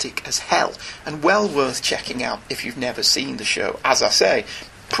 dramatic as hell, and well worth checking out if you've never seen the show. As I say,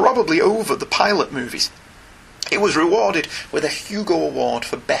 probably over the pilot movies. It was rewarded with a Hugo Award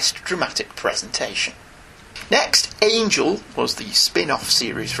for Best Dramatic Presentation. Next, Angel was the spin-off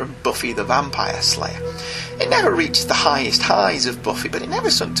series from Buffy the Vampire Slayer. It never reached the highest highs of Buffy, but it never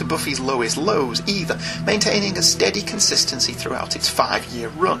sunk to Buffy's lowest lows either, maintaining a steady consistency throughout its 5-year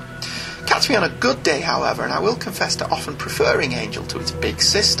run. Catch me on a good day, however, and I will confess to often preferring Angel to its big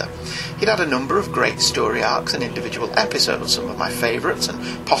sister. It had a number of great story arcs and individual episodes, some of my favourites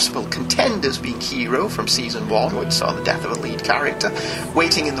and possible contenders being Hero from Season 1, which saw the death of a lead character,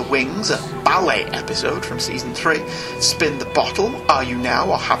 Waiting in the Wings, a ballet episode from Season 3, Spin the Bottle, Are You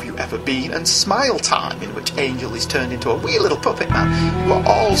Now or Have You Ever Been, and Smile Time, in which Angel is turned into a wee little puppet man, were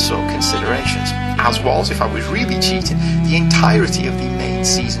also considerations, as was, if I was really cheating, the entirety of the main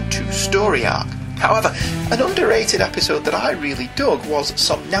Season 2 story arc. However, an underrated episode that I really dug was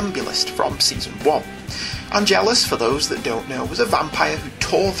Somnambulist from Season 1. Angelus, for those that don't know, was a vampire who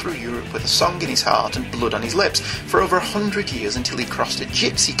tore through Europe with a song in his heart and blood on his lips for over 100 years until he crossed a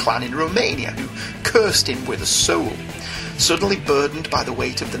gypsy clan in Romania who cursed him with a soul. Suddenly burdened by the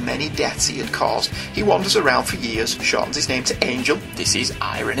weight of the many deaths he had caused, he wanders around for years, shortens his name to Angel, this is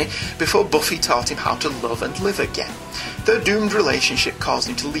irony, before Buffy taught him how to love and live again. Their doomed relationship caused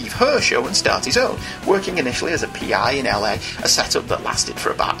him to leave her show and start his own, working initially as a PI in LA, a setup that lasted for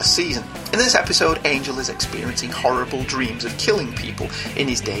about a season. In this episode, Angel is experiencing horrible dreams of killing people in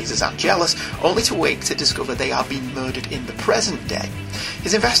his days as Angelus, only to wake to discover they are being murdered in the present day.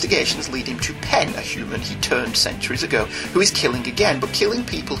 His investigations lead him to Penn, a human he turned centuries ago, who is killing again, but killing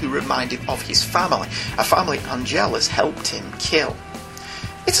people who remind him of his family, a family Angelus helped him kill.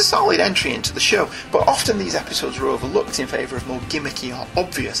 It's It's a solid entry into the show, but often these episodes are overlooked in favour of more gimmicky or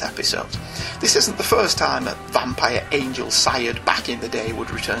obvious episodes. This isn't the first time a vampire angel sired back in the day would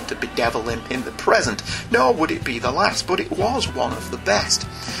return to bedevil him in the present, nor would it be the last, but it was one of the best.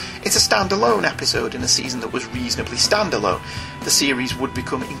 It's a standalone episode in a season that was reasonably standalone. The series would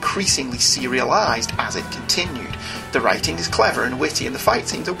become increasingly serialised as it continued. The writing is clever and witty, and the fight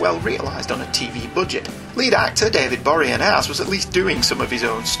scenes are well realised on a TV budget. Lead actor David Boreanaz was at least doing some of his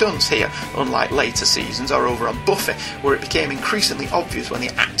own stunts here, unlike later seasons or over on Buffy, where it became increasingly obvious when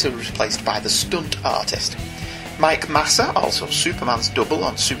the actor was replaced by the stunt artist. Mike Massa, also Superman's double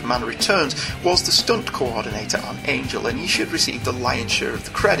on Superman Returns, was the stunt coordinator on Angel, and he should receive the lion's share of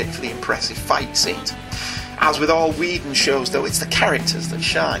the credit for the impressive fight scenes. As with all Whedon shows, though, it's the characters that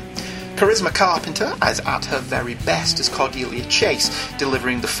shine. Charisma Carpenter is at her very best as Cordelia Chase,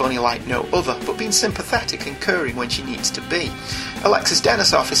 delivering the funny like no other, but being sympathetic and caring when she needs to be. Alexis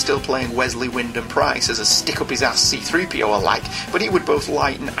Denisoff is still playing Wesley Wyndham-Pryce as a stick-up-his-ass C-3PO alike, but he would both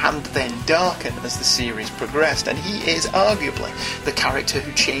lighten and then darken as the series progressed, and he is arguably the character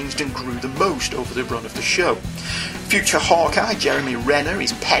who changed and grew the most over the run of the show. Future Hawkeye Jeremy Renner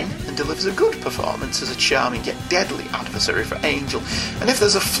is Penn and delivers a good performance as a charming yet deadly adversary for Angel, and if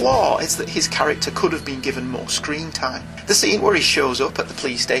there's a flaw, it's that his character could have been given more screen time. The scene where he shows up at the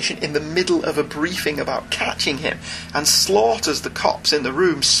police station in the middle of a briefing about catching him and slaughters the cops in the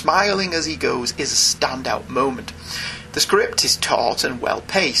room, smiling as he goes, is a standout moment. The script is taut and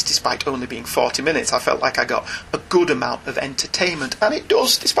well-paced. Despite only being 40 minutes, I felt like I got a good amount of entertainment, and it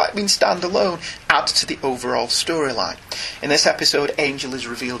does, despite being standalone, add to the overall storyline. In this episode, Angel is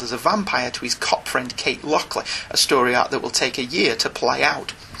revealed as a vampire to his cop friend Kate Lockley, a story arc that will take a year to play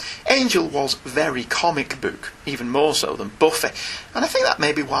out. Angel was very comic book, even more so than Buffy, and I think that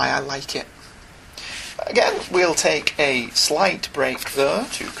may be why I like it. Again, we'll take a slight break there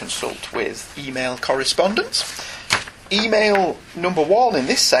to consult with email correspondence. Email number 1 in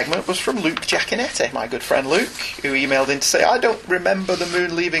this segment was from Luke Giaconetti, my good friend Luke, who emailed in to say, I don't remember the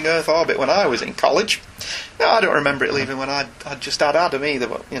moon leaving Earth orbit when I was in college. No, I don't remember it leaving when I'd just had Adam either,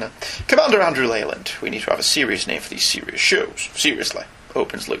 but, you know. Commander Andrew Leyland, we need to have a serious name for these serious shows. Seriously,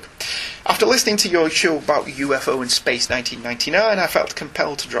 opens Luke. After listening to your show about UFO in Space 1999, I felt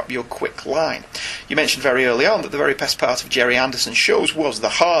compelled to drop your quick line. You mentioned very early on that the very best part of Jerry Anderson's shows was the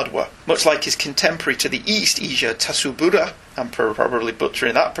hardware. Much like his contemporary to the east, Ija Tasubura, I'm probably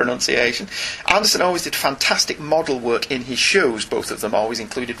butchering that pronunciation, Anderson always did fantastic model work in his shows. Both of them always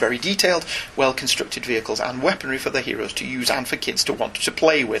included very detailed, well-constructed vehicles and weaponry for the heroes to use and for kids to want to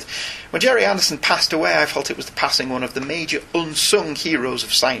play with. When Jerry Anderson passed away, I felt it was the passing one of the major unsung heroes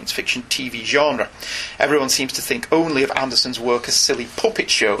of science fiction TV genre. Everyone seems to think only of Anderson's work as silly puppet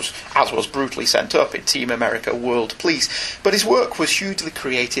shows, as was brutally sent up in Team America World Police, but his work was hugely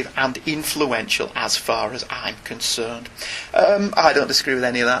creative and influential as far as I'm concerned. I don't disagree with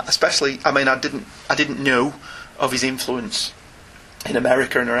any of that, especially, I didn't know of his influence in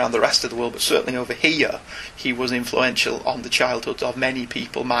America and around the rest of the world, but certainly over here he was influential on the childhoods of many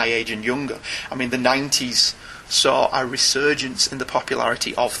people my age and younger. I mean, the 90s saw a resurgence in the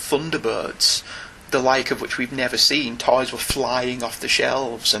popularity of Thunderbirds, the like of which we've never seen. Toys were flying off the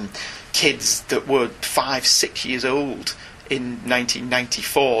shelves, and kids that were 5-6 years old in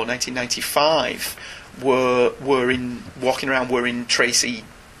 1994, 1995 were walking around wearing Tracy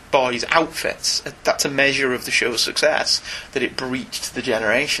boys' outfits. That's a measure of the show's success, that it breached the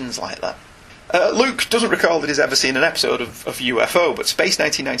generations like that. Luke doesn't recall that he's ever seen an episode of UFO, but Space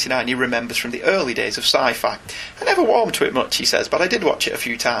 1999 he remembers from the early days of sci-fi. I never warmed to it much, he says, but I did watch it a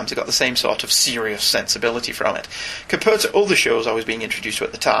few times. I got the same sort of serious sensibility from it. Compared to other shows I was being introduced to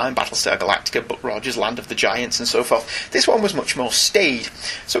at the time, Battlestar Galactica, Buck Rogers, Land of the Giants, and so forth, this one was much more staid.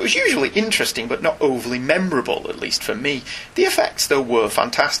 So it was usually interesting, but not overly memorable, at least for me. The effects, though, were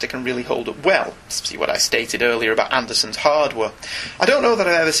fantastic and really hold up well. See what I stated earlier about Anderson's hardware. I don't know that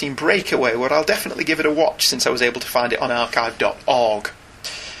I've ever seen Breakaway, where I'll definitely give it a watch since I was able to find it on archive.org.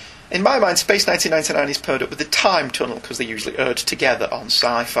 In my mind, Space 1999 is paired up with the Time Tunnel because they usually aired together on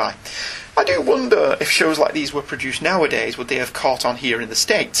Sci-Fi. I do wonder if shows like these were produced nowadays, would they have caught on here in the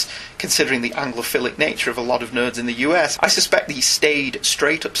States? Considering the Anglophilic nature of a lot of nerds in the US, I suspect the staid,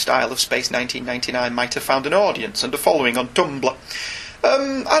 straight-up style of Space 1999 might have found an audience and a following on Tumblr.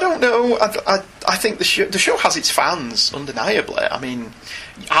 I don't know. I think the show has its fans, undeniably. I mean,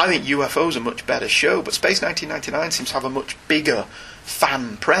 I think UFO's a much better show, but Space 1999 seems to have a much bigger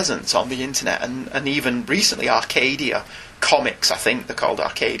fan presence on the internet, and even recently Arcadia Comics, I think they're called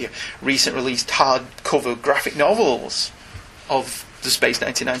Arcadia, recently released hardcover graphic novels of the Space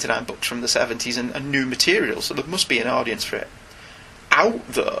 1999 books from the 70s and new material, so there must be an audience for it. out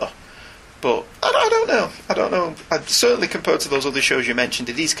there. But I don't know. Certainly compared to those other shows you mentioned,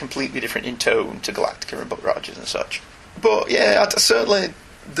 it is completely different in tone to Galactica and Buck Rogers and such. But yeah, certainly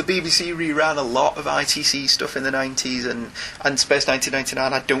the BBC reran a lot of ITC stuff in the 90s, and Space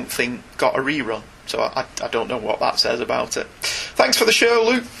 1999 I don't think got a rerun. So I don't know what that says about it. Thanks for the show,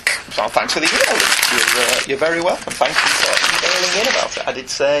 Luke. Well, thanks for the email, Luke. You're very welcome. Thank you for emailing in about it. I did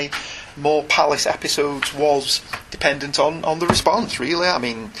say more Palace episodes was dependent on the response, really. I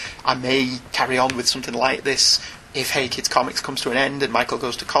mean, I may carry on with something like this if Hey Kids Comics comes to an end and Michael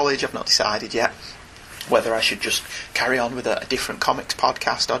goes to college. I've not decided yet whether I should just carry on with a different comics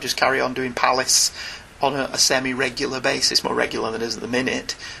podcast or just carry on doing Palace on a semi-regular basis, more regular than it is at the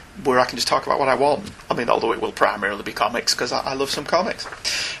minute, where I can just talk about what I want. I mean, although it will primarily be comics, because I love some comics.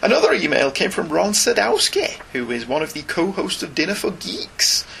 Another email came from Ron Sadowski, who is one of the co-hosts of Dinner for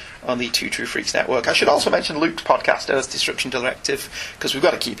Geeks on the Two True Freaks Network. I should also mention Luke's podcast, Earth Destruction Directive, because we've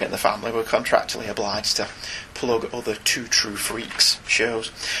got to keep it in the family. We're contractually obliged to plug other Two True Freaks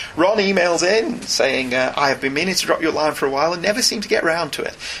shows. Ron emails in saying, I have been meaning to drop you a line for a while and never seem to get round to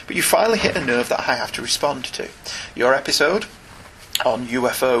it, but you finally hit a nerve that I have to respond to. Your episode on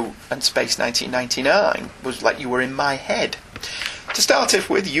UFO and Space 1999 was like you were in my head. To start off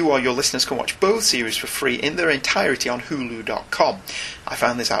with, you or your listeners can watch both series for free in their entirety on Hulu.com. I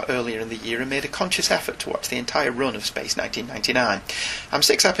found this out earlier in the year and made a conscious effort to watch the entire run of Space 1999. I'm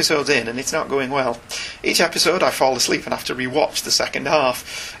 6 episodes in and it's not going well. Each episode I fall asleep and have to re-watch the second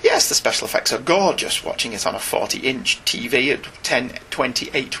half. Yes, the special effects are gorgeous, watching it on a 40-inch TV at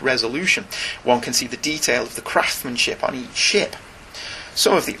 1028 resolution. One can see the detail of the craftsmanship on each ship.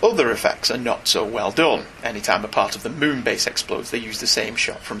 Some of the other effects are not so well done. Anytime a part of the moon base explodes, they use the same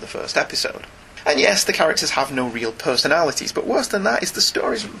shot from the first episode. And yes, the characters have no real personalities, but worse than that is the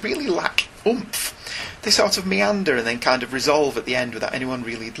stories really lack oomph. They sort of meander and then kind of resolve at the end without anyone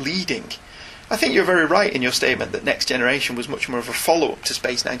really leading. I think you're very right in your statement that Next Generation was much more of a follow-up to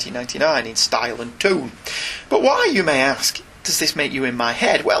Space 1999 in style and tone. But why, you may ask, does this make you in my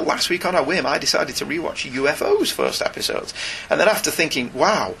head? Well, last week on a whim, I decided to rewatch UFO's first episodes. And then after thinking,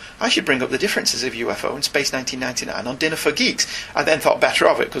 wow, I should bring up the differences of UFO and Space 1999 on Dinner for Geeks, I then thought better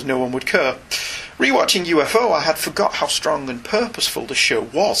of it because no one would care. Rewatching UFO, I had forgot how strong and purposeful the show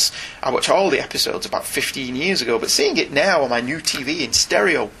was. I watched all the episodes about 15 years ago, but seeing it now on my new TV in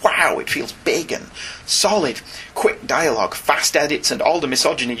stereo, wow, it feels big and solid. Quick dialogue, fast edits, and all the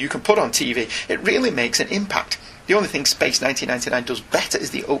misogyny you can put on TV. It really makes an impact. The only thing Space 1999 does better is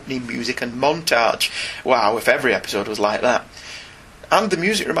the opening music and montage. Wow, if every episode was like that. And the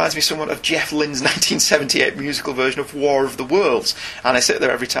music reminds me somewhat of Jeff Lynne's 1978 musical version of War of the Worlds. And I sit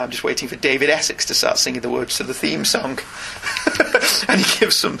there every time just waiting for David Essex to start singing the words to the theme song. And he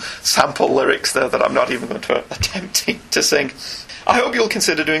gives some sample lyrics there that I'm not even going to attempt to sing. I hope you'll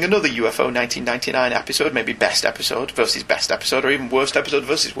consider doing another UFO 1999 episode, maybe best episode versus best episode, or even worst episode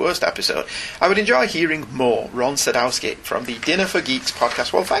versus worst episode. I would enjoy hearing more. Ron Sadowski from the Dinner for Geeks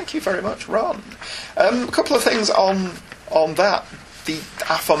podcast. Well, thank you very much, Ron. A couple of things on that. The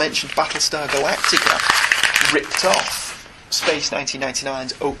aforementioned Battlestar Galactica ripped off Space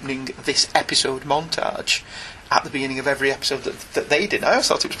 1999's opening this episode montage at the beginning of every episode that they did. I always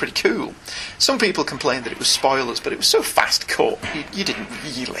thought it was pretty cool. Some people complained that it was spoilers, but it was so fast cut, you didn't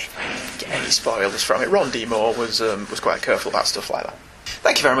really get any spoilers from it. Ron D. Moore was quite careful about stuff like that.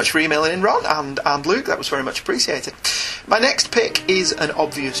 Thank you very much for emailing in, Ron and Luke. That was very much appreciated. My next pick is an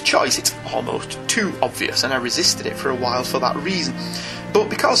obvious choice. It's almost too obvious, and I resisted it for a while for that reason. But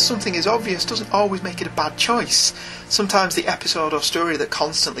because something is obvious doesn't always make it a bad choice. Sometimes the episode or story that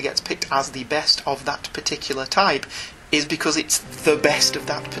constantly gets picked as the best of that particular type is because it's the best of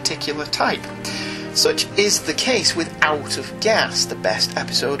that particular type. Such is the case with Out of Gas, the best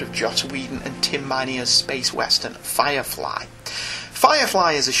episode of Joss Whedon and Tim Minier's space western Firefly.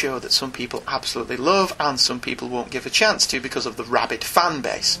 Firefly is a show that some people absolutely love and some people won't give a chance to because of the rabid fan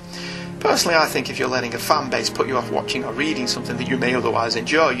base. Personally, I think if you're letting a fan base put you off watching or reading something that you may otherwise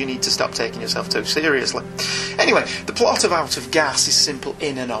enjoy, you need to stop taking yourself too seriously. Anyway, the plot of Out of Gas is simple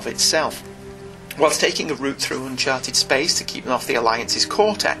in and of itself. Whilst taking a route through uncharted space to keep them off the Alliance's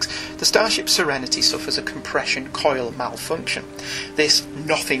Cortex, the starship Serenity suffers a compression coil malfunction. This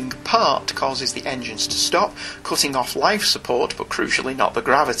nothing part causes the engines to stop, cutting off life support, but crucially not the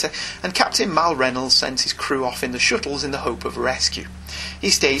gravity, and Captain Mal Reynolds sends his crew off in the shuttles in the hope of rescue. He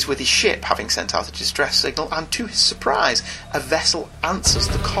stays with his ship, having sent out a distress signal, and to his surprise, a vessel answers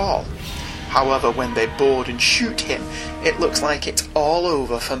the call. However, when they board and shoot him, it looks like it's all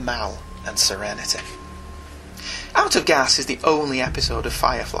over for Mal and Serenity. Out of Gas is the only episode of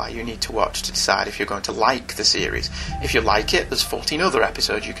Firefly you need to watch to decide if you're going to like the series. If you like it, there's 14 other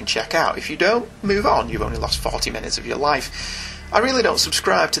episodes you can check out. If you don't, move on, you've only lost 40 minutes of your life. I really don't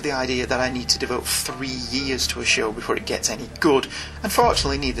subscribe to the idea that I need to devote 3 years to a show before it gets any good.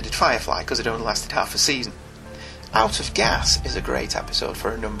 Unfortunately, neither did Firefly, because it only lasted half a season. Out of Gas is a great episode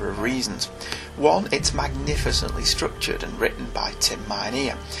for a number of reasons. One, it's magnificently structured and written by Tim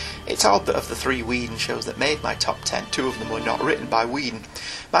Minear. It's odd that of the 3 Whedon shows that made my top 10, 2 of them were not written by Whedon.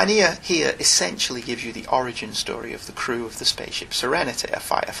 Minear here essentially gives you the origin story of the crew of the spaceship Serenity, a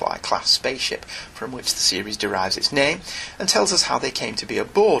Firefly-class spaceship from which the series derives its name, and tells us how they came to be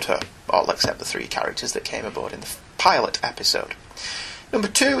aboard her, all except the 3 characters that came aboard in the pilot episode. Number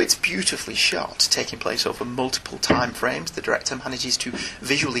 2, it's beautifully shot, taking place over multiple time frames. The director manages to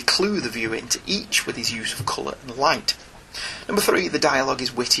visually clue the viewer into each with his use of colour and light. Number 3, the dialogue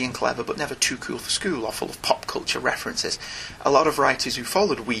is witty and clever, but never too cool for school or full of pop culture references. A lot of writers who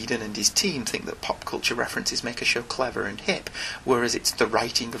followed Whedon and his team think that pop culture references make a show clever and hip, whereas it's the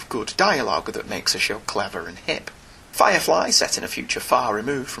writing of good dialogue that makes a show clever and hip. Firefly, set in a future far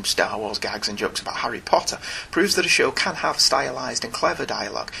removed from Star Wars gags and jokes about Harry Potter, proves that a show can have stylised and clever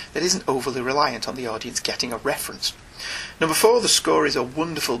dialogue that isn't overly reliant on the audience getting a reference. Number 4, the score is a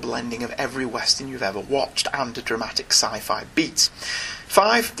wonderful blending of every western you've ever watched and dramatic sci-fi beats.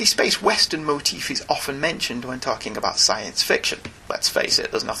 5, the space western motif is often mentioned when talking about science fiction. Let's face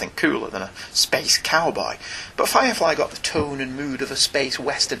it, there's nothing cooler than a space cowboy. But Firefly got the tone and mood of a space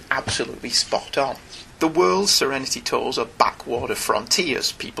western absolutely spot on. The world's Serenity tours are backwater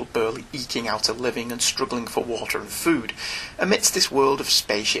frontiers, people barely eking out a living and struggling for water and food. Amidst this world of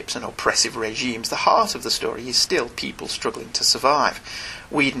spaceships and oppressive regimes, the heart of the story is still people struggling to survive.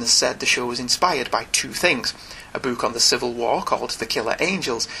 Whedon has said the show was inspired by 2 things: a book on the Civil War called The Killer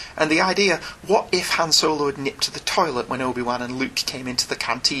Angels, and the idea, what if Han Solo had nipped to the toilet when Obi-Wan and Luke came into the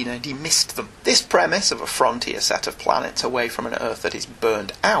cantina and he missed them? This premise of a frontier set of planets away from an Earth that is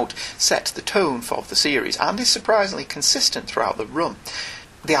burned out set the tone for the series, and is surprisingly consistent throughout the run.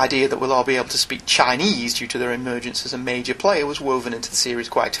 The idea that we'll all be able to speak Chinese due to their emergence as a major player was woven into the series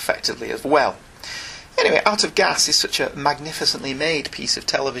quite effectively as well. Anyway, Out of Gas is such a magnificently made piece of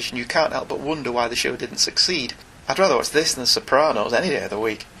television you can't help but wonder why the show didn't succeed. I'd rather watch this than The Sopranos any day of the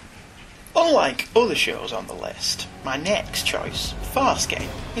week. Unlike other shows on the list, my next choice, Farscape,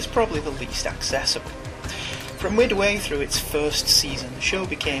 is probably the least accessible. From midway through its first season, the show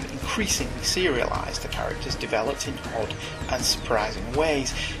became increasingly serialised. The characters developed in odd and surprising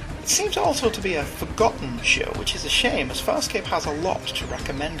ways. It seems also to be a forgotten show, which is a shame, as Farscape has a lot to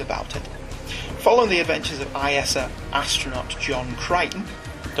recommend about it. Following the adventures of ISA astronaut John Crichton,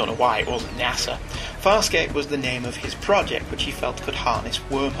 don't know why it wasn't NASA, Farscape was the name of his project, which he felt could harness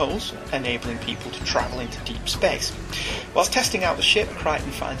wormholes, enabling people to travel into deep space. Whilst testing out the ship,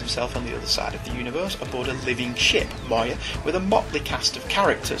 Crichton finds himself on the other side of the universe aboard a living ship, Moya, with a motley cast of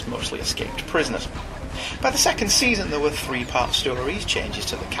characters, mostly escaped prisoners. By the second season there were 3-part stories, changes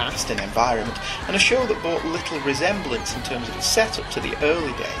to the cast and environment, and a show that bore little resemblance in terms of its setup to the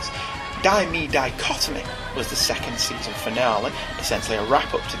early days. Die Me Dichotomy was the second season finale, essentially a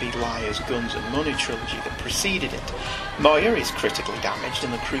wrap-up to the Liars, Guns and Money trilogy that preceded it. Moya is critically damaged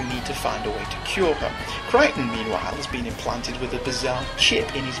and the crew need to find a way to cure her. Crichton, meanwhile, has been implanted with a bizarre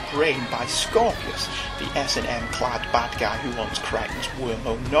chip in his brain by Scorpius, the S&M-clad bad guy who wants Crichton's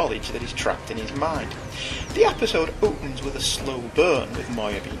wormhole knowledge that is trapped in his mind. The episode opens with a slow burn, with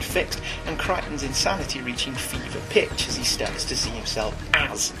Moya being fixed and Crichton's insanity reaching fever pitch as he starts to see himself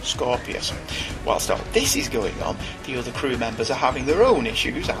as Scorpius. Whilst all this is going on, the other crew members are having their own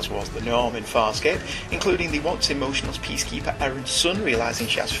issues, as was the norm in Farscape, including the once emotional peacekeeper Erin's son realising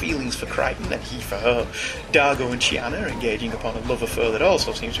she has feelings for Crichton and he for her, Dargo and Chiana engaging upon a love affair that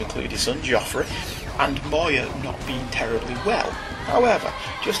also seems to include his son Joffrey, and Moya not being terribly well. However,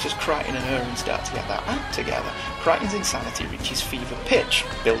 just as Crichton and Erin start to get their act together, Crichton's insanity reaches fever pitch,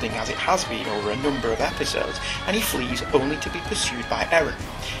 building as it has been over a number of episodes, and he flees only to be pursued by Erin.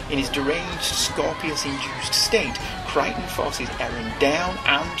 In his deranged, Scorpius-induced state, Crichton forces Erin down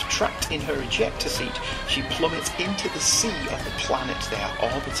and, trapped in her ejector seat, she plummets into the sea of the planet they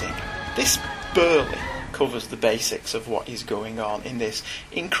are orbiting. This barely covers the basics of what is going on in this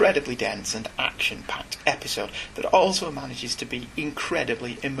incredibly dense and action-packed episode that also manages to be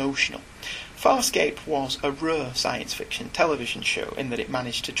incredibly emotional. Farscape was a rare science fiction television show in that it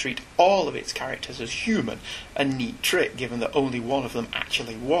managed to treat all of its characters as human, a neat trick given that only one of them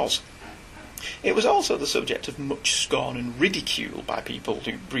actually was. It was also the subject of much scorn and ridicule by people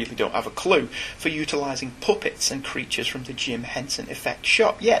who really don't have a clue for utilising puppets and creatures from the Jim Henson Effect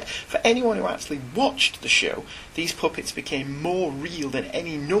shop. Yet, for anyone who actually watched the show, these puppets became more real than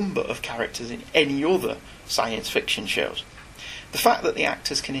any number of characters in any other science fiction shows. The fact that the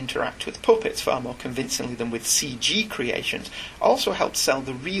actors can interact with puppets far more convincingly than with CG creations also helped sell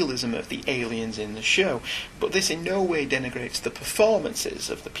the realism of the aliens in the show, but this in no way denigrates the performances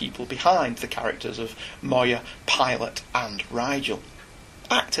of the people behind the characters of Moya, Pilot and Rigel.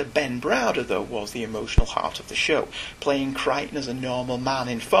 Actor Ben Browder, though, was the emotional heart of the show, playing Crichton as a normal man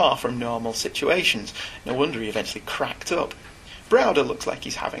in far from normal situations. No wonder he eventually cracked up. Browder looks like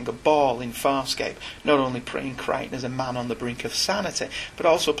he's having a ball in Farscape, not only playing Crichton as a man on the brink of sanity, but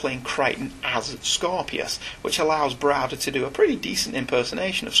also playing Crichton as Scorpius, which allows Browder to do a pretty decent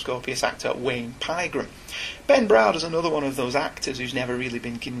impersonation of Scorpius actor Wayne Pygram. Ben Browder's another one of those actors who's never really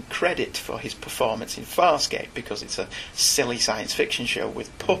been given credit for his performance in Farscape, because it's a silly science fiction show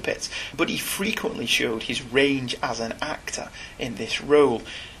with puppets, but he frequently showed his range as an actor in this role,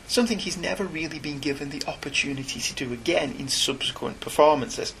 something he's never really been given the opportunity to do again in subsequent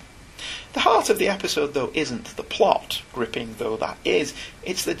performances. The heart of the episode, though, isn't the plot, gripping though that is,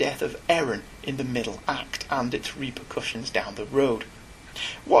 it's the death of Erin in the middle act and its repercussions down the road.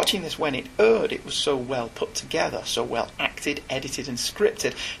 Watching this when it aired, it was so well put together, so well acted, edited and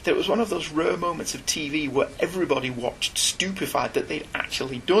scripted, that it was one of those rare moments of TV where everybody watched stupefied that they'd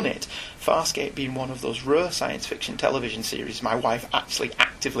actually done it, Farscape being one of those rare science fiction television series my wife actually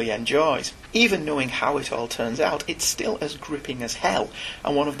actively enjoys. Even knowing how it all turns out, it's still as gripping as hell,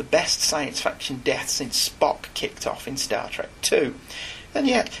 and one of the best science fiction deaths since Spock kicked off in Star Trek II. And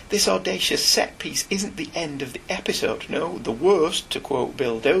yet, this audacious set piece isn't the end of the episode. No, the worst, to quote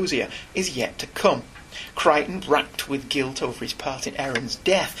Bill Dozier, is yet to come. Crichton, racked with guilt over his part in Erin's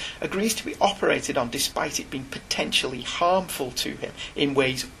death, agrees to be operated on despite it being potentially harmful to him in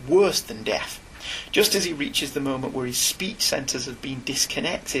ways worse than death. Just as he reaches the moment where his speech centres have been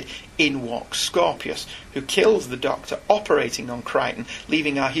disconnected, in walks Scorpius, who kills the Doctor operating on Crichton,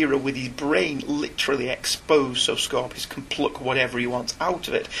 leaving our hero with his brain literally exposed so Scorpius can pluck whatever he wants out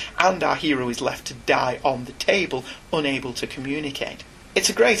of it, and our hero is left to die on the table, unable to communicate. It's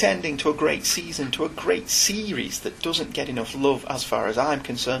a great ending to a great season, to a great series that doesn't get enough love as far as I'm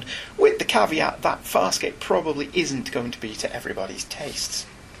concerned, with the caveat that Farscape probably isn't going to be to everybody's tastes.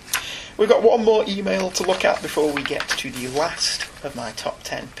 We've got one more email to look at before we get to the last of my top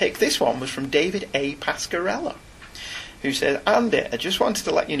 10 pick. This one was from David A. Pascarella, who said, Andy, I just wanted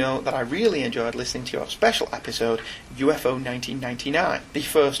to let you know that I really enjoyed listening to your special episode, UFO 1999, the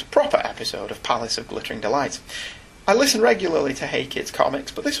first proper episode of Palace of Glittering Delights. I listen regularly to Hey Kids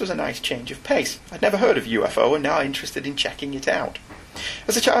Comics, but this was a nice change of pace. I'd never heard of UFO and now interested in checking it out.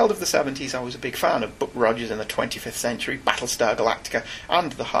 As a child of the 70s, I was a big fan of Buck Rogers in the 25th Century, Battlestar Galactica,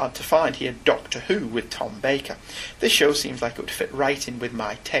 and the hard-to-find here Doctor Who with Tom Baker. This show seems like it would fit right in with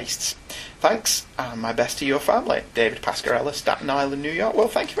my tastes. Thanks, and my best to your family. David Pascarella, Staten Island, New York. Well,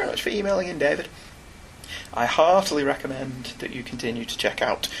 thank you very much for emailing in, David. I heartily recommend that you continue to check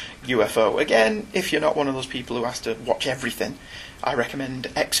out UFO. Again, if you're not one of those people who has to watch everything, I recommend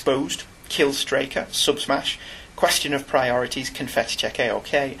Exposed, Killstraker, Subsmash, Question of Priorities, Confetti Check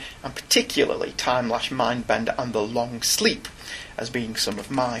AOK, and particularly Time Lash Mindbender and The Long Sleep as being some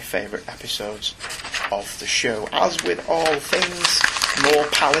of my favourite episodes of the show. As with all things, more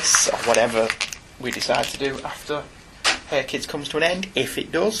Palace, or whatever we decide to do after Hey Kids comes to an end, if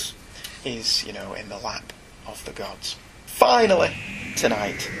it does, is, in the lap of the gods. Finally,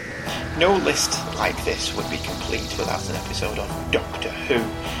 tonight, no list like this would be complete without an episode of Doctor Who.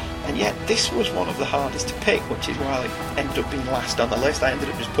 And yet this was one of the hardest to pick, which is why it ended up being last on the list. I ended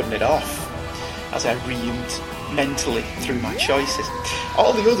up just putting it off as I reamed mentally through my choices.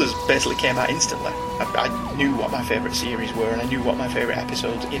 All the others basically came out instantly. I knew what my favourite series were, and I knew what my favourite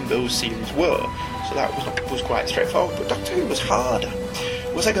episodes in those series were, so that was quite straightforward. But Doctor Who was harder.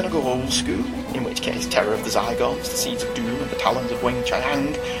 Was I going to go old school, in which case Terror of the Zygons, The Seeds of Doom and The Talons of Wing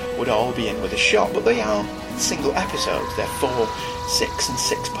Chang would all be in with a shot, but they are single episodes. They're 4, 6 and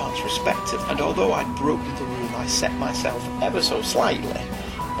 6 parts respective, and although I'd broken the rule I set myself ever so slightly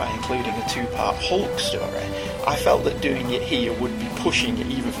by including a 2-part Hulk story, I felt that doing it here would be pushing it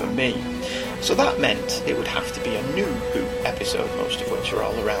even for me. So that meant it would have to be a new Who episode, most of which are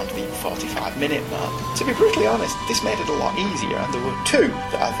all around the 45-minute mark. To be brutally honest, this made it a lot easier, and there were 2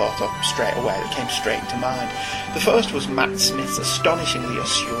 that I thought of straight away that came straight to mind. The first was Matt Smith's astonishingly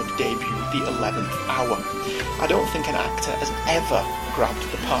assured debut, The 11th Hour. I don't think an actor has ever grabbed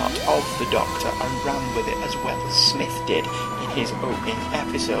the part of the Doctor and ran with it as well as Smith did in his opening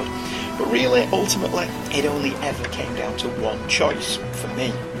episode. But really, ultimately, it only ever came down to one choice for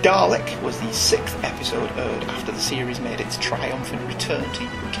me. Dalek was the 6th episode aired after the series made its triumphant return to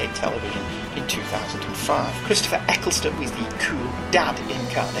UK television in 2005. Christopher Eccleston was the cool dad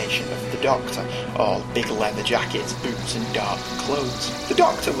incarnation of the Doctor, all big leather jackets, boots and dark clothes. The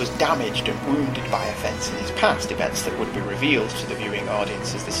Doctor was damaged and wounded by events in his past, events that would be revealed to the viewing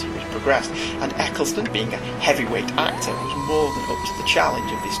audience as the series progressed, and Eccleston, being a heavyweight actor, was more than up to the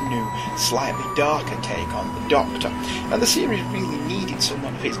challenge of this new, slightly darker take on the Doctor, and the series really needed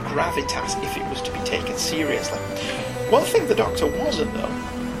someone of his gravitas if it was to be taken seriously. One thing the Doctor wasn't, though,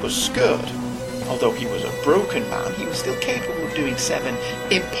 was scared. Although he was a broken man, he was still capable of doing 7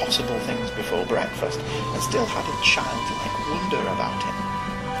 impossible things before breakfast, and still had a childlike wonder about him.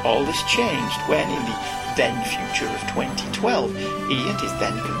 All this changed when, in the then-future of 2012, he and his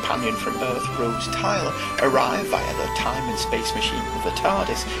then-companion from Earth, Rose Tyler, arrived via the time and space machine of the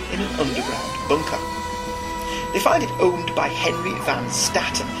TARDIS in an underground bunker. They find it owned by Henry Van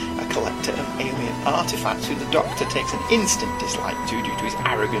Statten, a collector of alien artifacts who the Doctor takes an instant dislike to due to his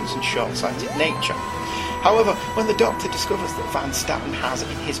arrogance and short-sighted nature. However, when the Doctor discovers that Van Statten has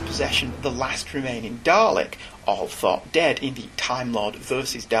in his possession the last remaining Dalek, all thought dead in the Time Lord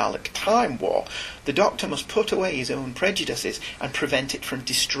versus Dalek Time War, the Doctor must put away his own prejudices and prevent it from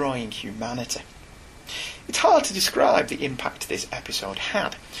destroying humanity. It's hard to describe the impact this episode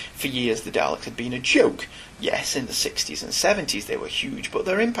had. For years the Daleks had been a joke. Yes, in the 60s and 70s they were huge, but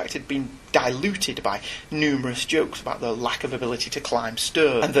their impact had been diluted by numerous jokes about their lack of ability to climb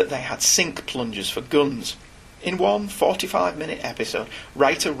stairs, and that they had sink plungers for guns. In one 45-minute episode,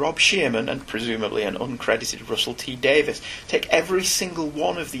 writer Rob Shearman and presumably an uncredited Russell T Davies take every single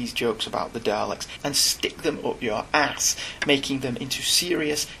one of these jokes about the Daleks and stick them up your ass, making them into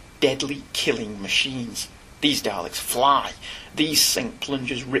serious, deadly killing machines. These Daleks fly, these sink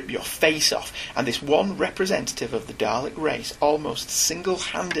plungers rip your face off, and this one representative of the Dalek race almost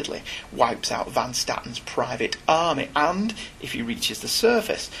single-handedly wipes out Van Statten's private army and, if he reaches the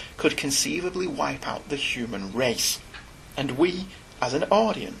surface, could conceivably wipe out the human race. And we, as an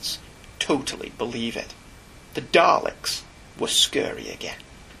audience, totally believe it. The Daleks were scary again.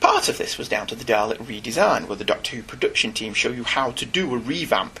 Part of this was down to the Dalek redesign, where the Doctor Who production team show you how to do a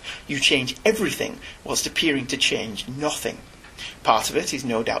revamp. You change everything whilst appearing to change nothing. Part of it is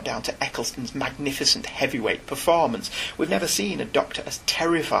no doubt down to Eccleston's magnificent heavyweight performance. We've never seen a Doctor as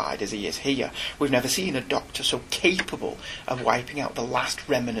terrified as he is here. We've never seen a Doctor so capable of wiping out the last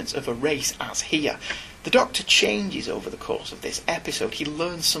remnants of a race as here. The Doctor changes over the course of this episode. He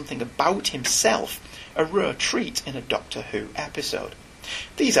learns something about himself, a rare treat in a Doctor Who episode.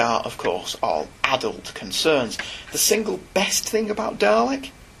 These are, of course, all adult concerns. The single best thing about Dalek?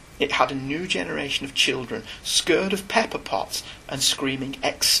 It had a new generation of children scared of pepper pots and screaming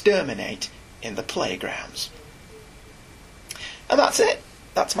 "exterminate" in the playgrounds. And that's it.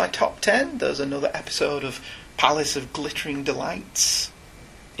 That's my top 10. There's another episode of Palace of Glittering Delights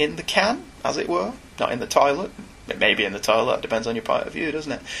in the can, as it were. Not in the toilet. It may be in the toilet. It depends on your point of view,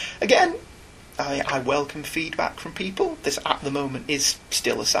 doesn't it? Again, I welcome feedback from people. This, at the moment, is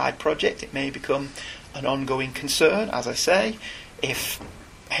still a side project. It may become an ongoing concern, as I say. If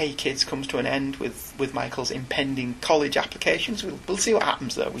Hey Kids comes to an end with Michael's impending college applications, we'll see what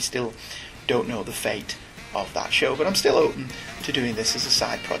happens, though. We still don't know the fate of that show, but I'm still open to doing this as a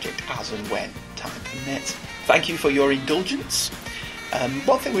side project as and when time permits. Thank you for your indulgence.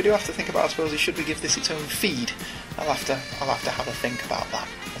 One thing we do have to think about, I suppose, is should we give this its own feed? I'll have to have a think about that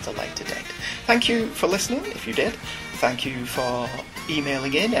at a later date. Thank you for listening, if you did. Thank you for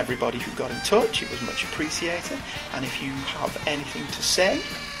emailing in, everybody who got in touch. It was much appreciated. And if you have anything to say,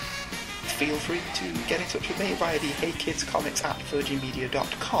 feel free to get in touch with me via the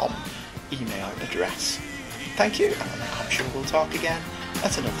heykidscomics@virginmedia.com email address. Thank you, and I'm sure we'll talk again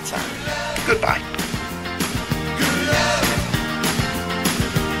at another time. Goodbye. Good love.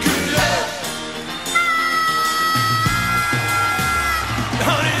 Good love.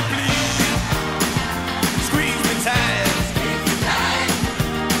 Honey, please, squeeze me tight.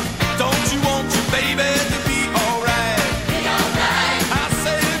 Don't you want your baby?